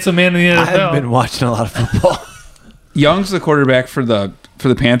most handsome man in the NFL. I haven't been watching a lot of football. Young's the quarterback for the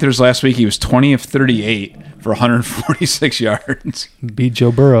Panthers last week. He was 20 of 38 for 146 yards. Beat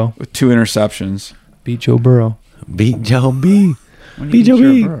Joe Burrow. With 2 interceptions. Beat Joe Burrow. Beat Joe B. Beat Joe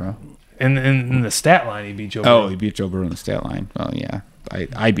B. In the stat line, he beat Joe Burrow. Oh, he beat Joe Burrow in the stat line. Oh, yeah.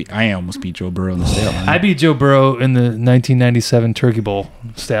 I almost beat Joe Burrow in the stat line. I beat Joe Burrow in the 1997 Turkey Bowl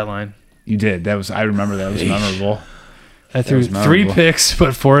stat line. You did. I remember that. It was memorable. I threw 3 picks,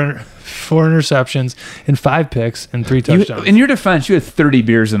 but four interceptions, and 5 picks and 3 touchdowns. In your defense, you had 30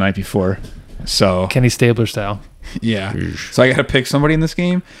 beers the night before. So Kenny Stabler style. Yeah. So I got to pick somebody in this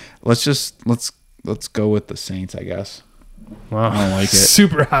game. Let's go with the Saints, I guess. Wow. I don't like it.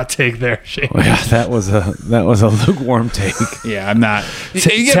 Super hot take there, Shane. Well, yeah, that was a lukewarm take. Yeah, I'm not.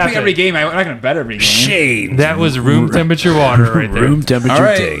 You got to pick every game. I'm not going to bet every game. Shane. That was room temperature water right there. Room temperature All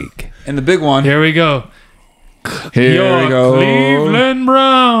right. take. And the big one. Here we go. Here we go. Cleveland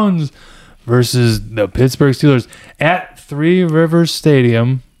Browns versus the Pittsburgh Steelers at Three Rivers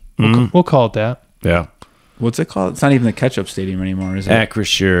Stadium. We'll call it that. Yeah. What's it called? It's not even the Ketchup Stadium anymore, is it?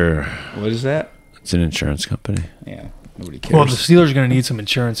 Acrisure. What is that? It's an insurance company. Yeah. Nobody cares. Well, the Steelers are going to need some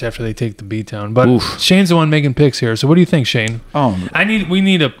insurance after they take the beatdown. But Oof. Shane's the one making picks here. So what do you think, Shane? Oh, We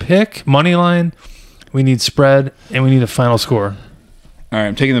need a pick, money line, we need spread, and we need a final score. All right,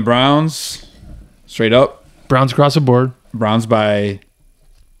 I'm taking the Browns straight up. Browns across the board. Browns by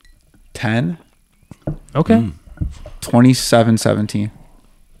 10. Okay. 27-17.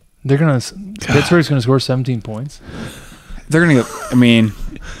 They're gonna. Pittsburgh's gonna score 17 points. They're gonna. I mean,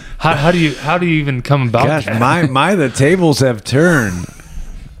 how do you even come about Gosh, that? the tables have turned.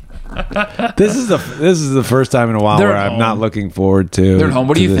 This is the first time in a while They're where at I'm home. not looking forward to. They're at home.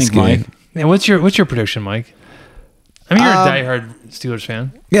 What do you think, Mike? Yeah, what's your prediction, Mike? I mean, you're a diehard Steelers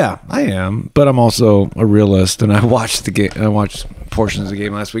fan. Yeah, I am, but I'm also a realist, and I watched the game. I watched portions of the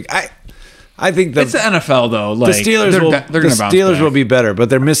game last week. I think It's the NFL though. Like, the Steelers they're gonna bounce back. will be better, but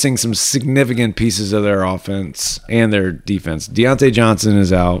they're missing some significant pieces of their offense and their defense. Deontay Johnson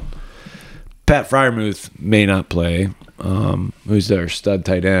is out. Pat Freiermuth may not play. Who's their stud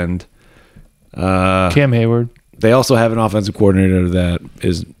tight end? Cam Hayward. They also have an offensive coordinator that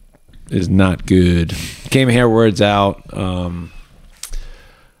is not good. Cam Hayward's out.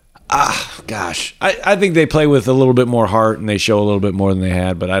 I think they play with a little bit more heart and they show a little bit more than they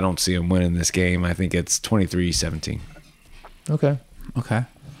had, but I don't see them winning this game. I think it's 23-17. Okay. Okay.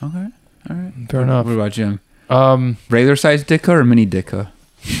 All right. Fair enough. What about Jim? Regular size Dicka or mini Dicka?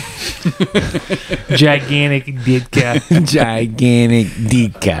 Gigantic Ditka. Gigantic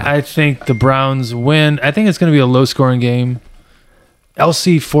Dika. I think the Browns win. I think it's going to be a low-scoring game.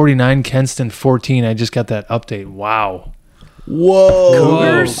 LC 49, Kenston 14. I just got that update. Wow. Whoa.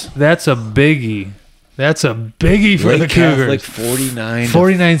 Cougars? That's a biggie. That's a biggie for the Cougars. Like 49.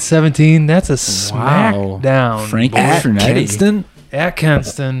 49-17. That's a smackdown. Frank boy. At Kenston? At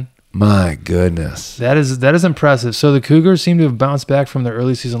Kenston. My goodness. That is impressive. So the Cougars seem to have bounced back from their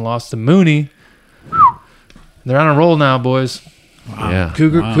early season loss to Mooney. They're on a roll now, boys. Wow. Yeah.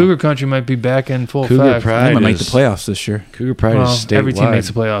 Cougar country might be back in full Cougar effect. pride. They might make the playoffs this year. Cougar Pride Well, is statewide. every team makes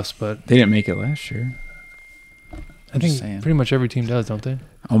the playoffs, but They didn't make it last year. I think saying. pretty much every team does, don't they?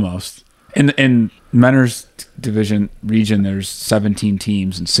 Almost. In Menors division region, there's 17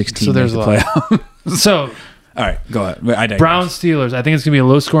 teams and 16 So there's make a the lot. playoffs. So All right, go ahead. I digress. Browns Steelers. I think it's gonna be a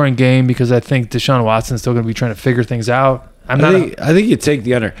low scoring game because I think Deshaun Watson's still gonna be trying to figure things out. I think you take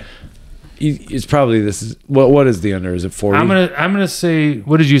the under. It's probably what is the under? Is it 40? I'm gonna say,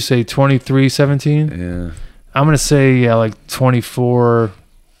 what did you say? 23-17? Yeah. I'm gonna say like 24-12.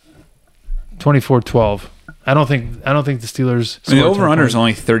 I don't think the Steelers. I mean, the score over-under 20 is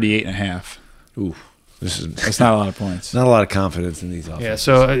only 38.5. Ooh. That's not a lot of points. Not a lot of confidence in these offenses. Yeah,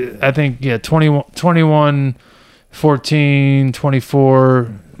 so I think 21, 14,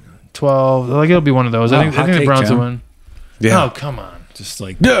 24, 12. Like it'll be one of those. I think the Browns will win. Yeah. Oh, come on. Just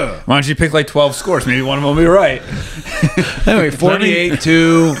like, Yeah. why don't you pick like 12 scores? Maybe one of them will be right. Anyway,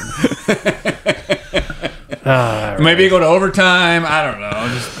 48-2. Maybe you go to overtime. I don't know.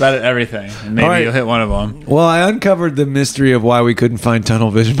 Just bet at everything. And maybe All right. you'll hit one of them. Well, I uncovered the mystery of why we couldn't find Tunnel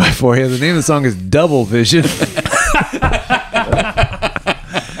Vision by 4. The name of the song is Double Vision.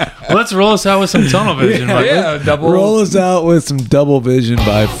 Let's roll us out with some tunnel vision. Mike. Yeah, double. Roll us out with some Double Vision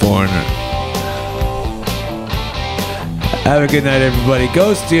by Foreigner. Have a good night, everybody.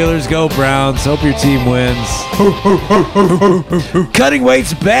 Go Steelers, go Browns. Hope your team wins. Cutting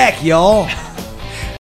weight's back, y'all.